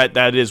think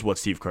that is what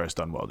Steve Kerr has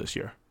done well this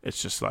year. It's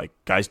just like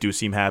guys do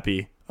seem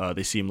happy.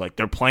 They seem like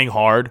they're playing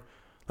hard.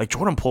 Like,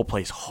 Jordan Poole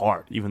plays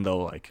hard, even though,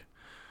 like,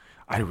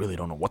 I really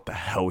don't know what the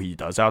hell he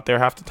does out there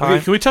half the time.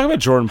 Okay, can we talk about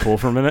Jordan Poole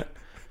for a minute?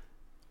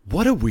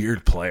 What a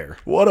weird player.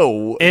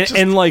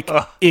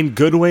 In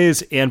good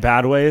ways and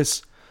bad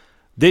ways.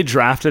 They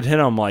drafted him.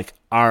 I'm like,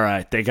 all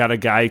right, they got a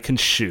guy who can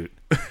shoot.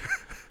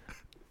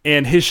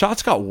 And his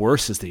shots got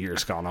worse as the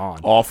years gone on.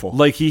 Awful.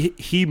 Like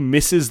he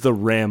misses the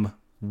rim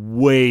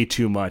way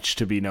too much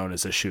to be known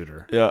as a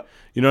shooter. Yeah.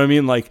 You know what I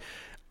mean? Like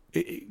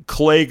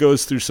Clay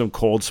goes through some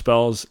cold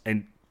spells,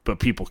 but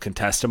people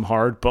contest him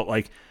hard. But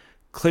like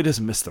Clay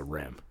doesn't miss the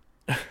rim.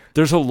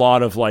 There's a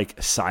lot of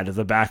like side of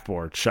the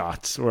backboard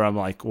shots where I'm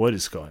like, what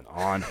is going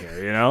on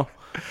here?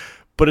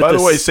 But by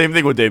the way, same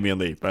thing with Damian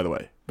Lee. By the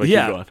way, but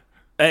yeah. Keep going.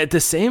 At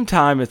the same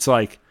time, it's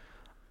like,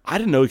 I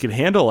didn't know he could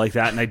handle like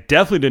that, and I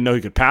definitely didn't know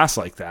he could pass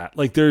like that.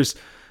 Like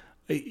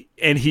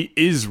and he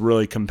is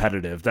really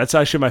competitive. That's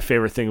actually my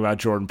favorite thing about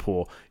Jordan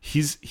Poole.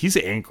 He's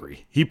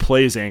angry. He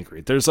plays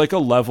angry. There's like a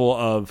level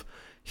of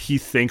he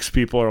thinks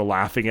people are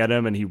laughing at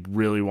him, and he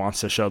really wants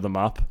to show them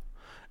up.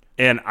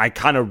 And I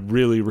kind of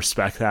really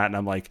respect that, and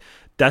I'm like,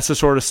 that's the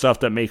sort of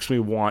stuff that makes me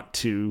want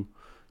to,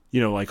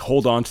 like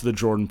hold on to the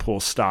Jordan Poole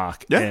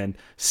stock and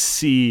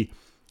see.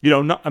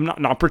 I'm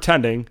not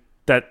pretending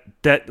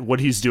that what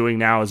he's doing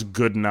now is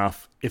good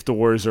enough if the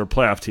Warriors are a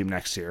playoff team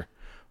next year.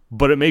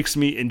 But it makes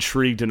me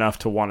intrigued enough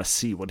to want to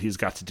see what he's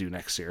got to do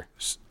next year.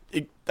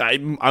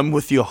 I'm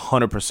with you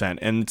 100%.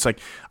 And it's like,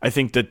 I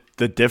think that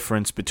the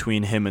difference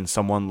between him and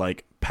someone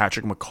like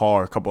Patrick McCaw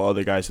or a couple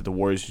other guys that the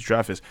Warriors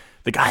draft is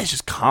the guy is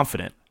just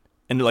confident.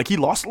 And like he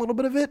lost a little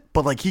bit of it,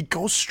 but like he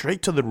goes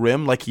straight to the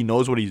rim like he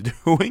knows what he's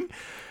doing.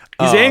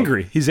 He's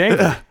angry. He's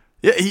angry.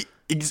 Yeah,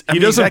 he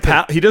doesn't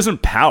pout. He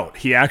doesn't pout.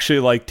 He actually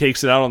like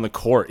takes it out on the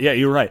court. Yeah,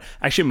 you're right.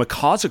 Actually,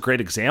 McCaw's a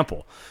great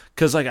example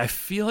because like I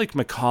feel like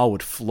McCaw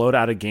would float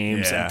out of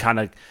games and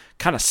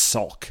kind of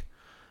sulk.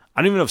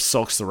 I don't even know if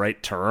sulk's the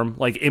right term.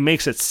 Like it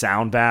makes it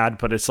sound bad,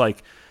 but it's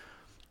like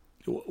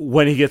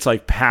when he gets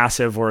like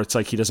passive where it's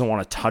like he doesn't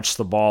want to touch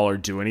the ball or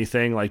do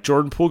anything. Like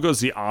Jordan Poole goes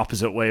the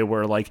opposite way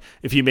where like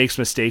if he makes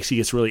mistakes, he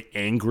gets really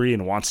angry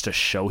and wants to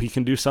show he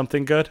can do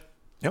something good.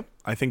 Yep.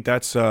 I think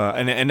that's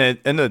and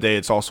at the end of the day,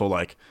 it's also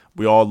like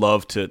we all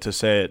love to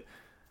say it.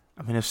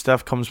 I mean, if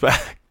Steph comes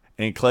back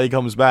and Clay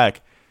comes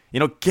back,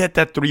 get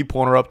that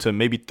 3-pointer up to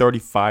maybe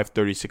 35,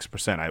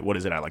 36%. What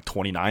is it at, like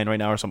 29 right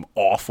now or some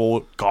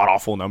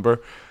god-awful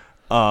number?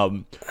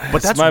 But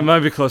that might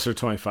be closer to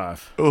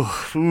 25.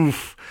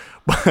 Oof.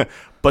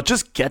 But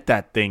just get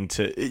that thing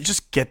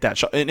just get that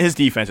shot. And his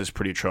defense is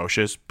pretty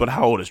atrocious. But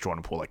how old is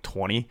Jordan Poole? Like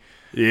 20?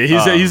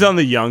 Yeah, he's on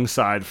the young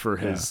side for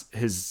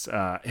his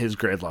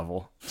grade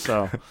level.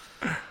 So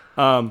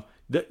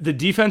the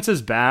defense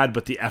is bad,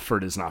 but the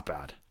effort is not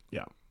bad.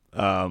 Yeah.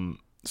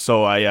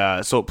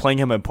 So playing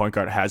him at point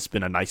guard has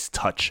been a nice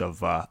touch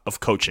of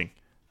coaching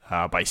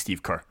by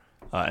Steve Kerr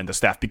and the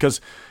staff,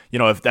 because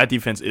if that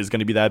defense is going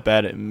to be that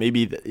bad,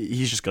 maybe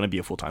he's just going to be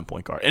a full-time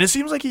point guard, and it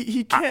seems like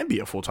he can be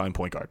a full-time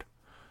point guard.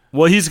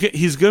 Well, he's going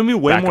to be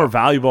way more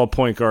valuable at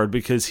point guard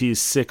because he's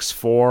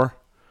 6'4".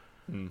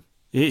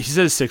 He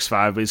says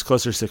 6'5", but he's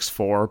closer to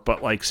 6'4".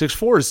 But like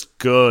 6'4" is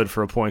good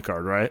for a point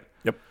guard, right?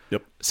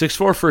 Yep.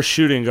 6'4" for a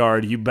shooting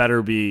guard, you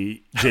better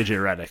be JJ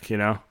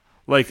Redick.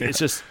 Like it's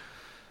just.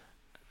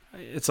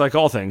 It's like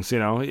all things,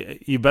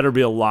 you better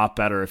be a lot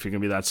better if you're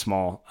going to be that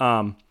small.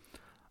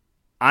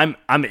 I'm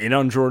in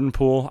on Jordan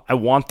Poole. I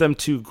want them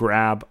to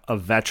grab a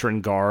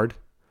veteran guard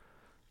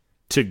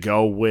to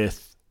go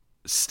with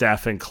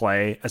Steph and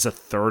Clay as a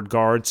third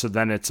guard. So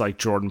then it's like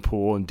Jordan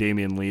Poole and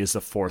Damian Lee as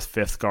the fourth,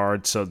 fifth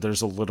guard. So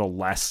there's a little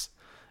less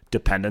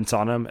dependence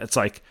on him. It's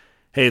like,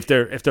 hey, if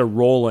they're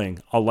rolling,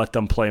 I'll let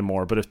them play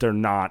more. But if they're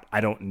not, I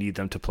don't need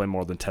them to play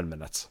more than 10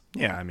 minutes.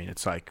 Yeah, I mean,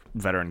 it's like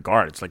veteran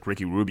guard. It's like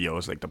Ricky Rubio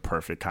is like the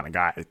perfect kind of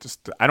guy.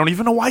 I don't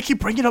even know why I keep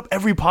bringing it up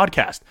every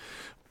podcast.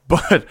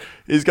 But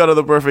he's kind of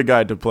the perfect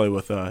guy to play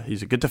with.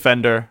 He's a good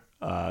defender,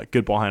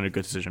 good ball handler,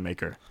 good decision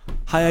maker.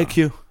 High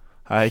IQ.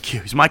 High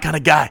IQ. He's my kind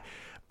of guy.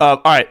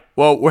 All right.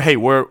 Well,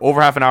 we're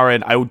over half an hour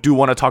in. I do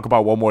want to talk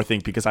about one more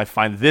thing because I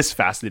find this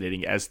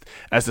fascinating as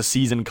the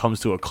season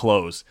comes to a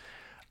close.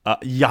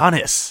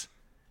 Giannis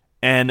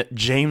and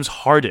James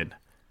Harden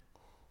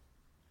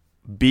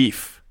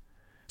beef.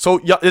 So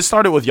it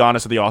started with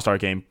Giannis at the All-Star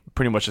game,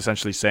 pretty much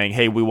essentially saying,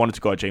 hey, we wanted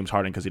to go at James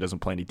Harden because he doesn't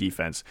play any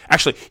defense.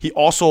 Actually, he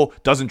also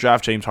doesn't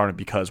draft James Harden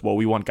because, well,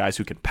 we want guys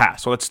who can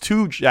pass. So that's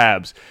two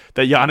jabs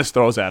that Giannis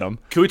throws at him.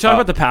 Can we talk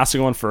about the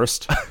passing one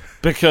first?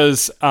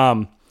 Because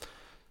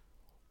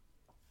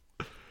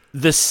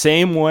the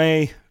same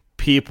way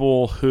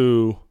people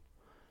who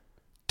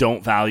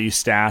don't value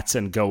stats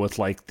and go with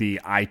like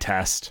the eye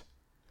test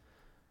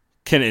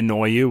can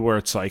annoy you, where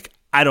it's like,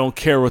 I don't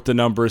care what the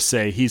numbers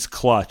say, he's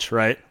clutch,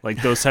 right?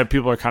 Like those type of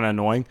people are kind of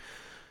annoying.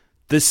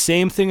 The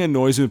same thing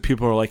annoys me when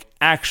people are like,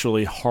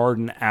 actually,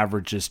 Harden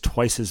averages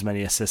twice as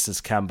many assists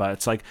as Kemba.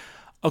 It's like,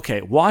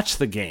 okay, watch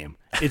the game.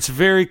 It's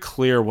very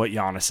clear what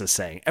Giannis is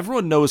saying.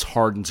 Everyone knows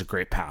Harden's a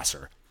great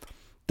passer.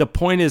 The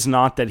point is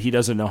not that he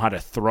doesn't know how to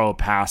throw a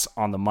pass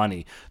on the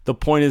money. The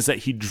point is that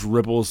he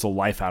dribbles the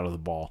life out of the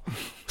ball.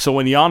 So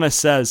when Giannis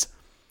says,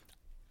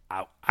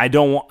 he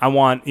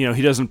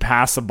doesn't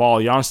pass the ball,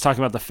 Giannis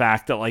talking about the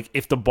fact that like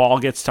if the ball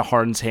gets to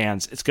Harden's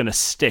hands, it's going to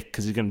stick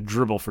because he's going to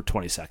dribble for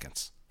 20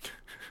 seconds.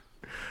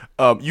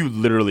 You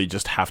literally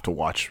just have to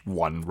watch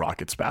one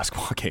Rockets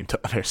basketball game to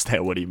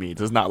understand what he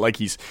means. It's not like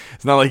he's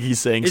saying it's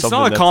something. It's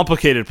not a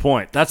complicated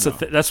point. That's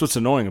that's what's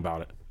annoying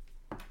about it.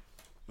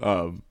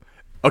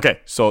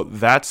 Okay, so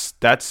that's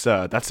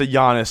a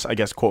Giannis, I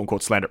guess, quote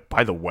unquote slander.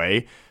 By the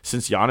way,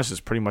 since Giannis is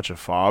pretty much a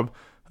fob,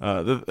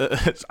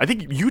 I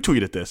think you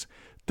tweeted this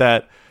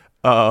that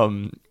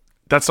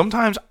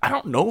sometimes I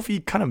don't know if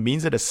he kind of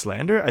means it as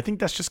slander. I think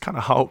that's just kind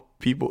of how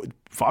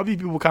fobby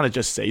people kind of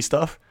just say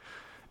stuff.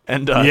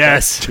 And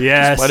yes,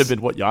 this might have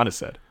been what Giannis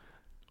said.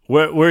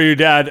 Where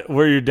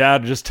your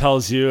dad just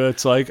tells you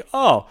it's like,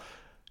 oh,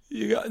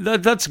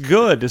 that's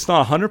good. It's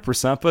not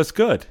 100%, but it's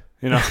good.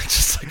 It's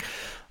just like,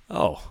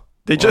 oh.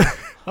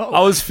 I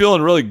was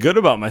feeling really good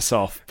about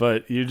myself,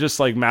 but you just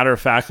like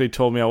matter-of-factly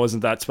told me I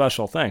wasn't that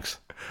special. Thanks.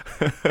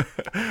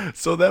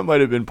 So that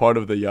might have been part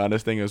of the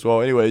Giannis thing as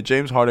well. Anyway,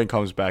 James Harden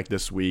comes back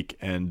this week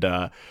and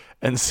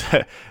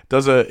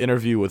does an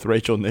interview with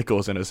Rachel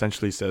Nichols and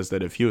essentially says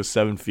that if he was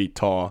 7 feet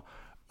tall,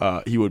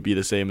 he would be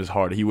the same as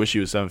Harden. He wished he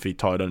was 7 feet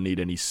tall. He doesn't need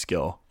any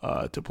skill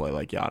to play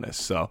like Giannis.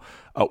 So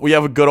we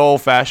have a good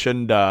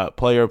old-fashioned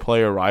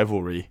player-player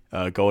rivalry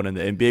going in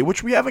the NBA,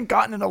 which we haven't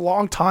gotten in a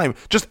long time.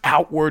 Just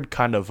outward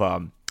kind of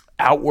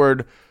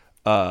outward,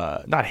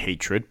 not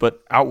hatred,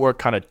 but outward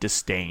kind of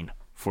disdain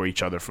for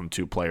each other from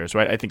two players,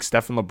 right? I think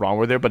Steph and LeBron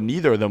were there, but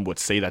neither of them would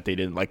say that they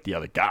didn't like the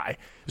other guy.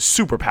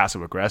 Super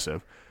passive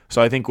aggressive.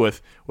 So I think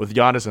with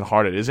Giannis and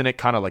Harden, isn't it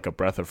kind of like a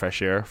breath of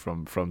fresh air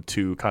from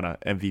two kind of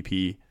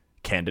MVP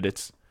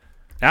candidates?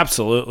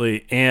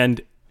 Absolutely.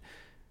 And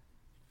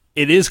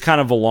it is kind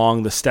of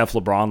along the Steph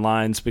LeBron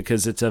lines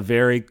because it's a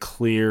very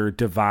clear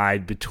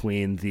divide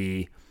between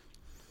the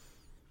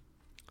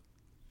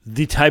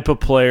type of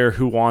player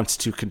who wants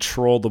to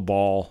control the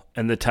ball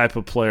and the type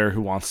of player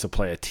who wants to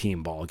play a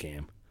team ball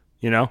game.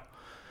 You know?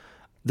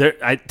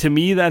 To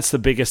me, that's the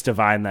biggest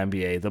divide in the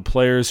NBA. The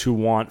players who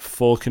want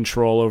full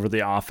control over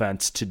the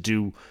offense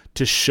to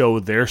show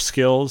their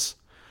skills,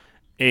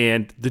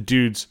 and the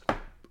dudes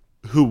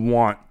who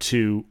want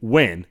to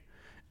win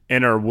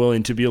and are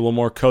willing to be a little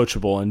more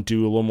coachable and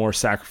do a little more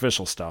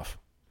sacrificial stuff.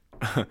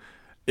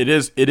 It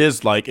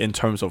is like, in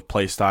terms of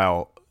play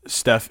style,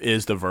 Steph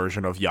is the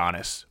version of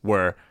Giannis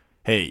where,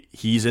 hey,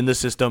 he's in the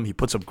system, he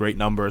puts up great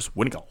numbers,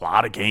 winning a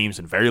lot of games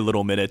in very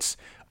little minutes.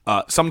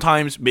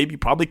 Sometimes maybe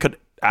probably could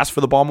ask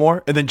for the ball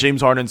more. And then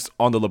James Harden's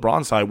on the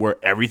LeBron side where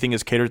everything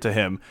is catered to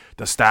him.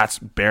 The stats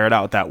bear it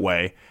out that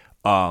way.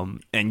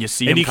 And you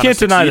see him. And you can't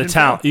deny the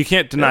talent. You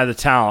can't deny the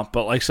talent,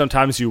 but like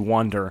sometimes you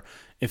wonder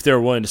if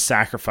they're willing to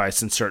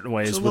sacrifice in certain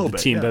ways would the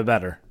team be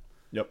better.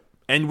 Yep.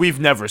 And we've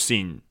never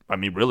seen, I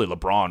mean, really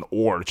LeBron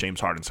or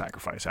James Harden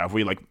sacrifice, have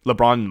we? Like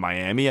LeBron in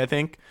Miami, I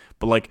think.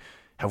 But like,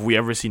 have we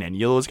ever seen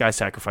any of those guys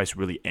sacrifice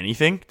really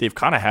anything? They've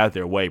kind of had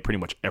their way pretty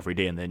much every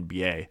day in the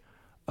NBA,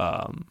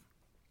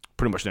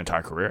 pretty much their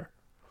entire career.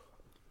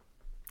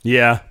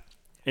 Yeah.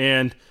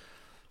 And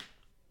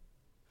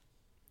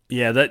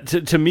yeah, that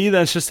to me,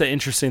 that's just an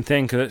interesting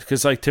thing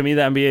because like, to me,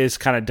 the NBA is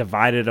kind of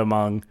divided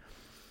among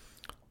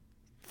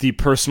the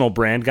personal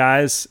brand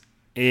guys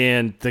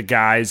and the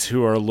guys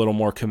who are a little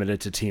more committed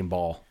to team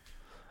ball.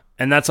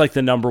 And that's like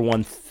the number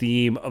one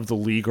theme of the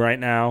league right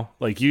now.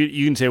 Like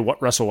you can say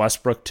what Russell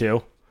Westbrook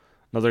too,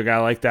 another guy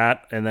like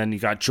that. And then you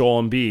got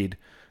Joel Embiid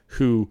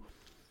who,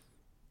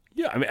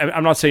 yeah, I mean,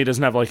 I'm not saying he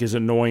doesn't have like his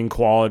annoying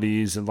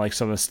qualities and like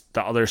some of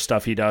the other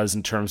stuff he does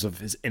in terms of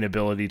his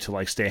inability to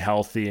like stay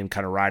healthy and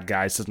kind of ride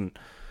guys isn't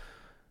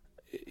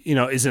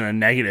a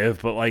negative,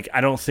 but like,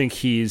 I don't think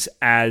he's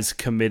as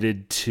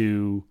committed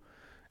to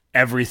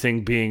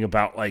everything being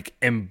about like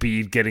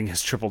Embiid getting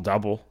his triple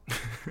double.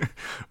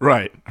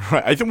 Right.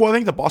 I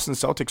think the Boston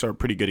Celtics are a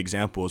pretty good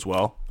example as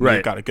well. Right.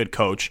 They've got a good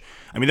coach.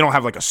 I mean, they don't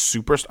have like a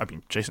super. I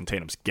mean, Jason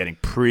Tatum's getting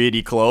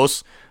pretty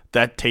close.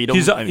 That Tatum,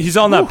 he's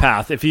on that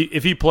path. If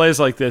he plays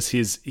like this,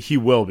 he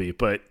will be.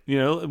 But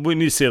we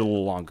need to see it a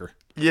little longer.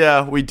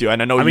 Yeah, we do.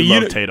 And I know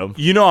you love Tatum.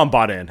 I'm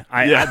bought in.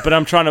 But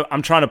I'm trying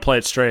to play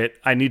it straight.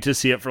 I need to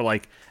see it for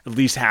like at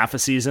least half a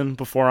season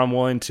before I'm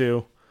willing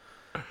to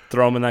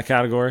throw him in that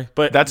category.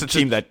 But that's a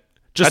team that,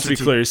 just to be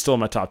clear, he's still in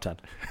my top 10.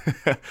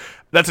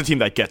 That's a team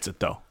that gets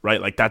it though,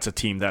 right? Like that's a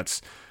team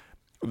that's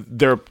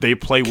they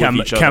play with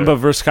each other. Kemba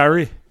versus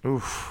Kyrie.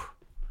 Oof.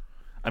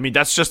 I mean,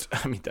 that's just.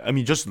 I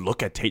mean, just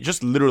look at Tatum.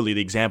 Just literally,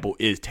 the example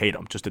is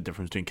Tatum. Just the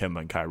difference between Kemba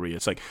and Kyrie.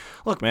 It's like,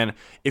 look, man,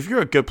 if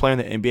you're a good player in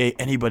the NBA,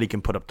 anybody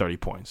can put up 30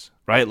 points,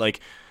 right? Like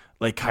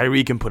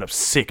Kyrie can put up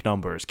sick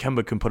numbers.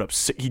 Kemba can put up.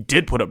 He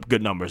did put up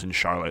good numbers in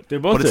Charlotte. They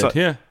both did,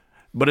 yeah.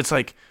 But it's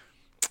like,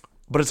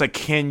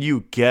 can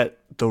you get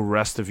the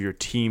rest of your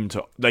team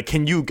to like?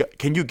 Can you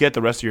get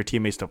the rest of your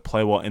teammates to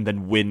play well and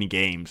then win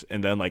games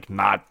and then like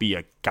not be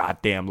a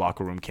goddamn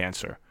locker room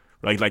cancer?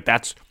 Like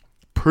that's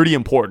pretty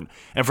important.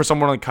 And for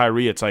someone like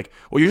Kyrie, it's like,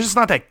 well, you're just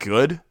not that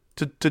good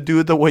to do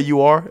it the way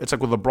you are. It's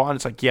like with LeBron,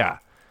 it's like, yeah.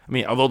 I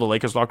mean, although the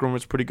Lakers locker room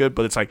is pretty good,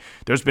 but it's like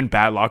there's been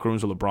bad locker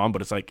rooms with LeBron,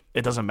 but it's like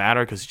it doesn't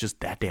matter because he's just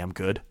that damn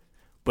good.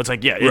 But it's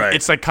like, yeah, right.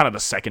 It's like kind of the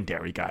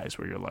secondary guys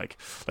where you're like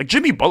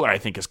Jimmy Butler, I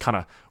think is kind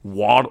of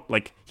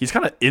he's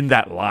kind of in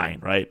that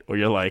line, right? Where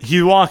you're like,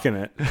 he's walking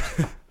it.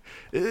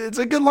 It's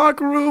a good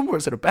locker room, or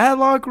is it a bad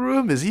locker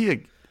room? Is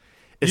he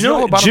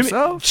all about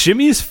himself?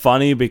 Jimmy's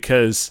funny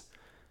because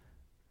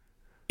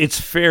it's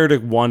fair to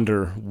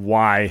wonder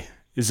why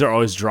is there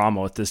always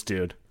drama with this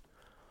dude.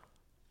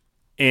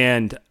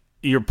 And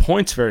your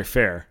point's very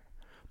fair.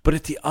 But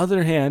at the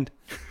other hand,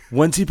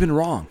 when's he been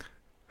wrong?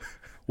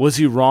 Was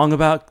he wrong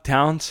about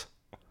Towns?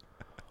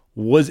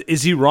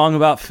 Is he wrong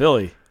about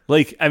Philly?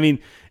 Like, I mean,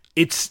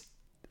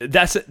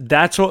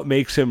 that's what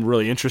makes him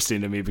really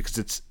interesting to me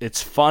because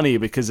it's funny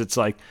because it's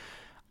like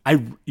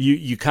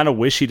you kind of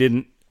wish he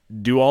didn't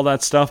do all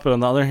that stuff, but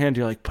on the other hand,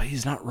 you're like, but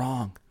he's not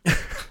wrong.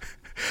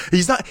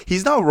 He's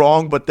not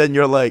wrong, but then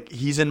you're like,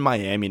 he's in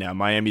Miami now.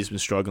 Miami's been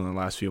struggling the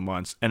last few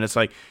months, and it's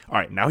like, all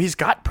right, now he's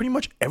got pretty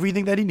much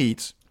everything that he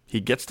needs.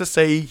 He gets to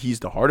say he's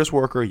the hardest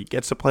worker. He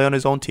gets to play on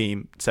his own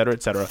team, et cetera,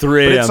 et cetera.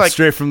 3 a.m.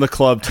 Straight from the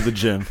club to the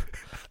gym.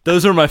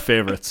 Those are my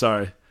favorites.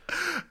 Sorry.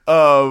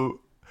 But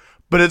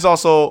it's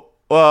also,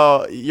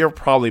 well, you're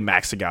probably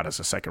maxing out as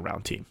a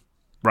second-round team,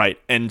 right?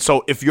 And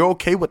so if you're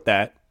okay with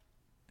that,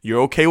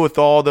 you're okay with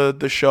all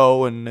the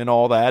show and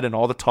all that and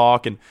all the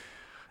talk, and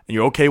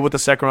you're okay with the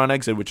second-round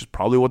exit, which is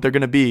probably what they're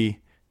going to be,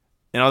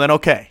 then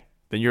okay.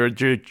 then you're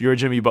a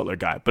Jimmy Butler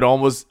guy. But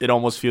it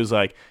almost feels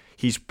like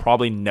he's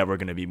probably never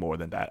going to be more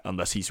than that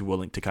unless he's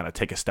willing to kind of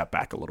take a step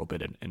back a little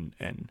bit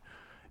and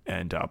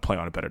play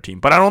on a better team.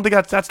 But I don't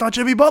think that's not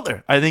Jimmy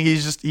Butler. I think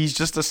he's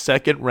just a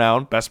second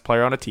round best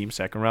player on a team,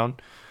 second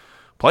round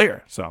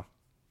player. So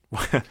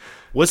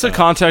what's the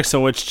context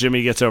in which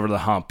Jimmy gets over the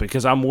hump?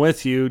 Because I'm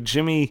with you,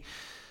 Jimmy.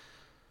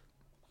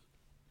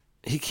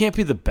 He can't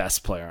be the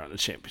best player on a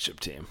championship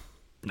team.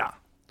 Nah.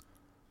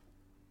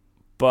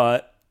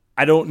 But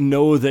I don't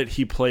know that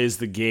he plays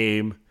the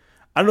game.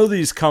 I know that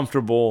he's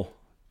comfortable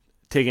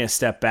taking a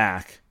step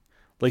back.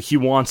 Like, he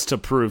wants to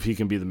prove he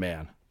can be the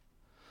man.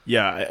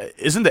 Yeah,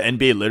 isn't the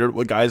NBA littered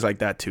with guys like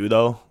that too,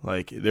 though?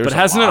 Like, but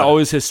hasn't it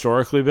always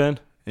historically been?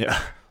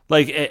 Yeah.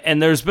 Like,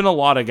 and there's been a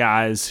lot of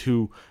guys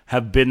who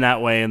have been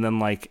that way, and then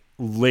like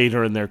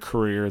later in their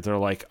career, they're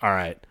like, all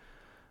right,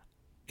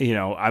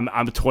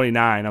 I'm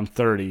 29, I'm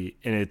 30,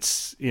 and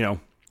it's,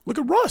 Look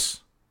at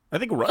Russ. I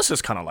think Russ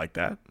is kind of like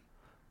that.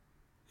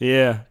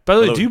 Yeah. By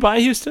the way, do you buy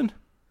Houston?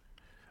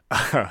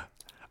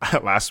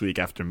 Last week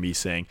after me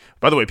saying,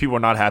 by the way, people are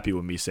not happy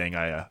with me saying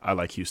I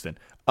like Houston.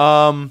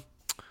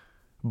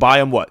 Buy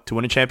them what? To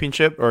win a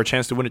championship or a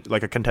chance to win it,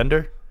 like a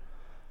contender?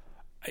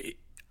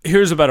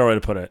 Here's a better way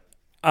to put it.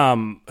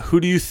 Who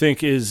do you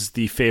think is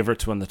the favorite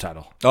to win the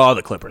title? Oh,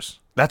 the Clippers.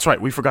 That's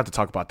right. We forgot to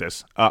talk about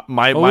this.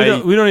 We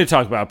don't need to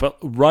talk about it, but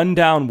run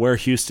down where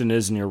Houston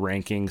is in your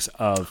rankings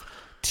of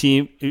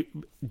team.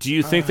 Do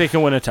you think they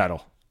can win a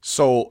title?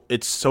 So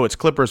it's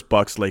Clippers,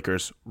 Bucks,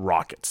 Lakers,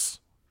 Rockets.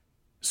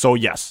 So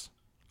yes,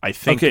 I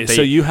think. Okay,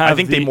 so you have. I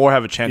think they more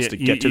have a chance to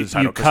get to the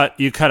title.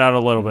 You cut out a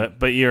little bit,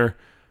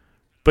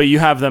 but you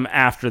have them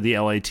after the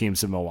LA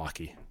teams in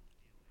Milwaukee.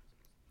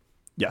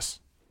 Yes.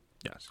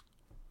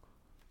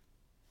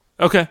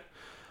 Okay.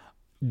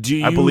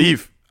 I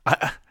believe.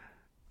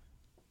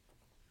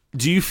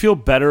 Do you feel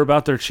better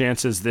about their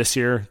chances this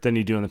year than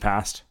you do in the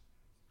past?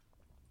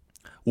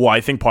 Well,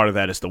 I think part of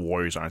that is the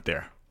Warriors aren't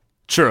there.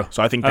 True.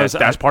 So I think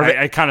that's part of it.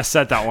 I kind of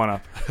set that one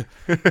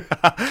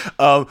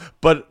up.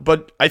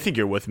 But I think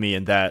you're with me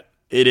in that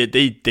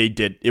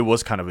it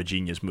was kind of a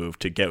genius move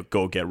to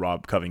go get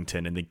Rob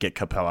Covington and then get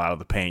Capella out of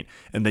the paint.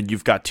 And then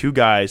you've got two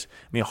guys.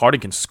 I mean,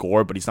 Harden can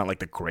score, but he's not like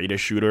the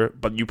greatest shooter.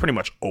 But you pretty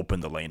much open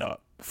the lane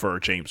up for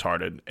James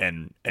Harden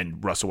and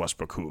Russell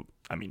Westbrook, who,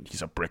 I mean,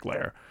 he's a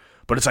bricklayer.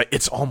 But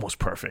it's almost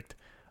perfect.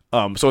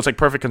 So it's like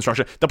perfect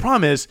construction. The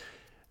problem is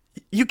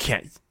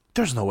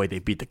there's no way they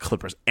beat the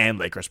Clippers and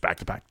Lakers back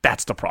to back.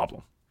 That's the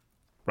problem,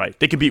 right?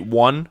 They could beat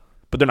one,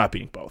 but they're not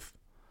beating both.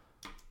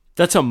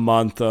 That's a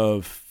month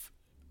of,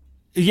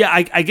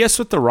 I guess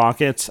with the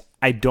Rockets,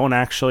 I don't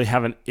actually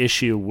have an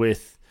issue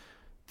with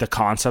the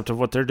concept of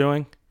what they're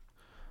doing.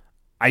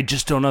 I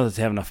just don't know that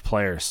they have enough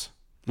players.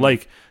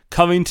 Like,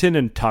 Covington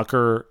and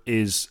Tucker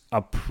is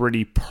a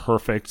pretty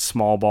perfect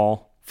small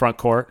ball front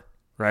court,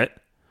 right?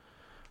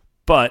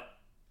 But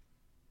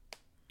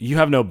you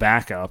have no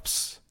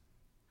backups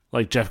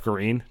like Jeff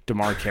Green,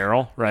 DeMar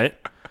Carroll, right?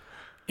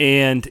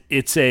 And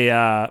it's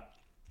I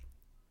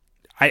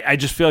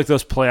just feel like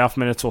those playoff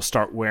minutes will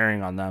start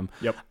wearing on them.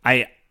 Yep.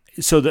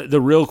 So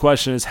the real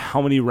question is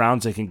how many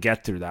rounds they can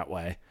get through that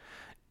way.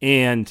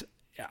 And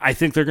I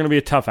think they're going to be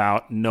a tough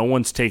out. No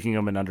one's taking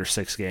them in under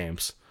 6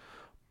 games.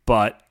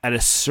 But at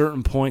a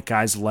certain point,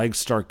 guys' legs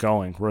start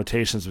going.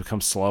 Rotations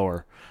become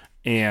slower.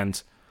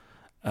 And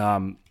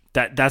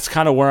that's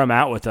kind of where I'm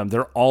at with them.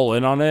 They're all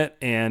in on it.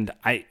 And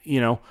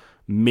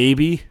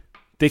maybe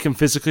they can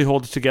physically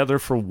hold it together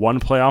for one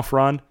playoff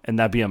run, and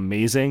that'd be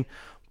amazing.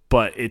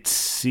 But it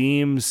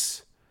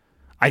seems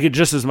I could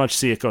just as much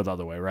see it go the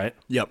other way, right?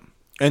 Yep.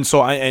 And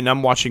so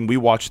we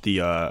watched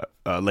the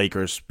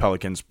Lakers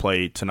Pelicans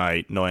play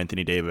tonight. No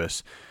Anthony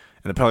Davis,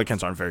 and the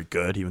Pelicans aren't very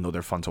good, even though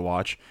they're fun to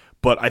watch.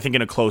 But I think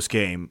in a close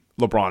game,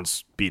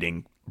 LeBron's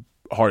beating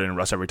Harden and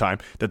Russ every time.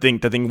 The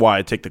thing why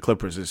I take the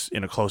Clippers is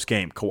in a close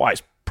game,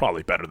 Kawhi's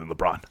probably better than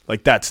LeBron.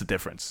 Like, that's the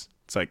difference.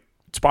 It's like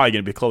it's probably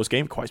going to be a close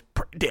game. Kawhi's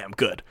pretty damn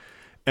good.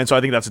 And so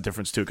I think that's the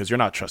difference too, because you're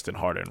not trusting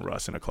Harden and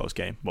Russ in a close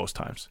game most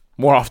times.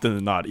 More often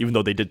than not, even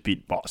though they did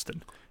beat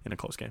Boston in a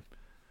close game.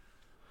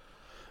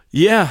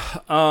 Yeah,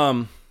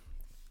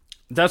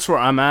 that's where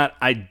I'm at.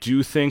 I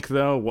do think,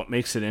 though, what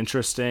makes it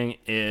interesting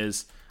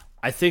is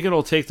I think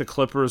it'll take the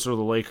Clippers or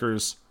the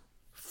Lakers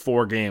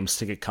 4 games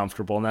to get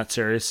comfortable in that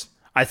series.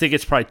 I think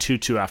it's probably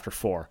 2-2 after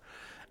 4.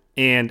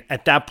 And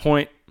at that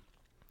point,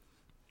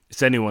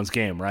 it's anyone's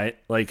game, right?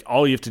 Like,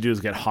 all you have to do is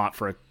get hot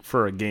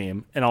for a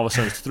game, and all of a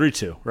sudden it's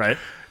 3-2, right?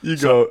 You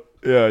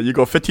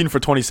go 15 for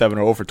 27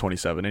 or 0 for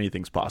 27.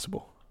 Anything's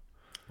possible.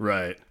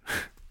 Right.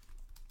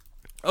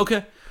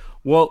 Okay.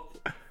 Well,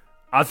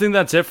 I think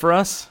that's it for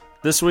us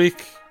this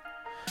week.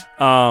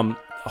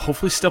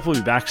 Hopefully Steph will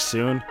be back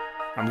soon.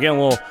 I'm getting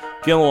a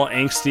little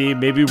angsty.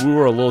 Maybe we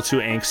were a little too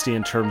angsty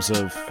in terms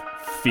of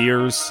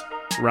fears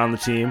around the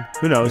team.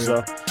 Who knows,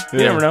 though? You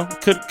never know.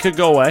 Could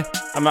go away.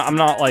 I'm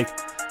not like...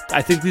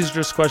 I think these are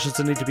just questions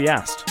that need to be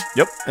asked.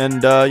 Yep,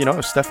 and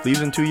if Steph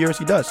leaves in 2 years,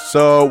 he does.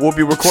 So we'll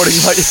be recording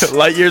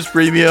Light Years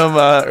Premium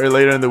or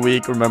later in the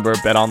week. Remember,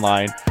 bet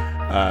online.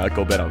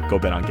 Go bet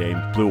on game.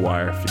 Blue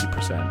Wire,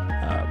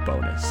 50%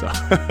 bonus.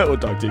 anyway. So we'll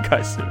talk to you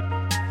guys soon.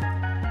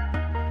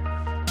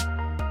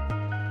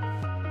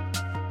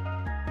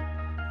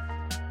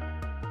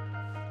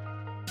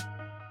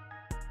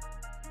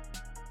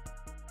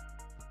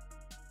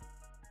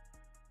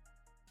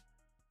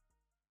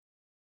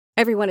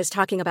 Everyone is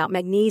talking about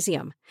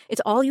magnesium.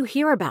 It's all you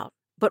hear about.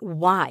 But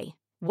why?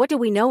 What do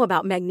we know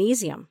about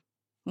magnesium?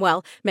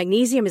 Well,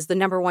 magnesium is the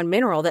number one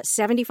mineral that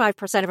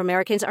 75% of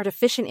Americans are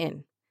deficient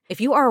in.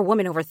 If you are a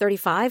woman over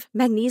 35,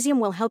 magnesium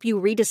will help you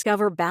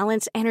rediscover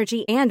balance,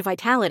 energy, and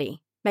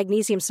vitality.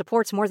 Magnesium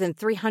supports more than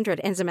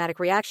 300 enzymatic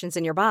reactions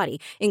in your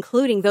body,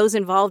 including those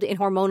involved in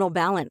hormonal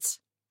balance.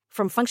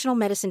 From functional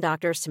medicine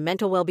doctors to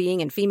mental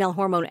well-being and female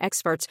hormone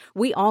experts,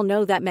 we all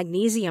know that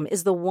magnesium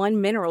is the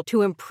one mineral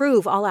to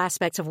improve all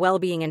aspects of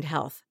well-being and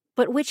health.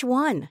 But which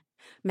one?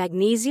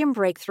 Magnesium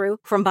Breakthrough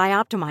from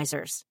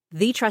Bioptimizers,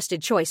 the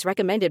trusted choice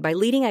recommended by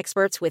leading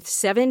experts with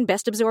 7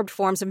 best-absorbed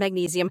forms of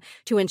magnesium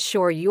to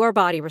ensure your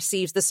body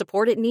receives the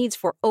support it needs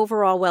for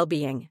overall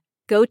well-being.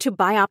 Go to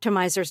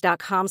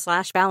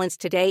bioptimizers.com/balance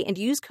today and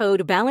use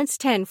code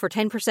BALANCE10 for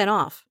 10%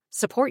 off.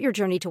 Support your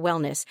journey to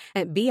wellness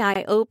at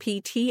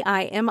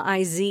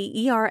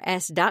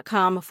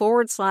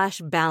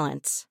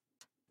bioptimizers.com/balance.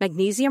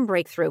 Magnesium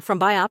Breakthrough from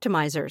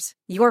Bioptimizers,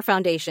 your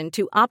foundation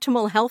to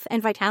optimal health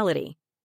and vitality.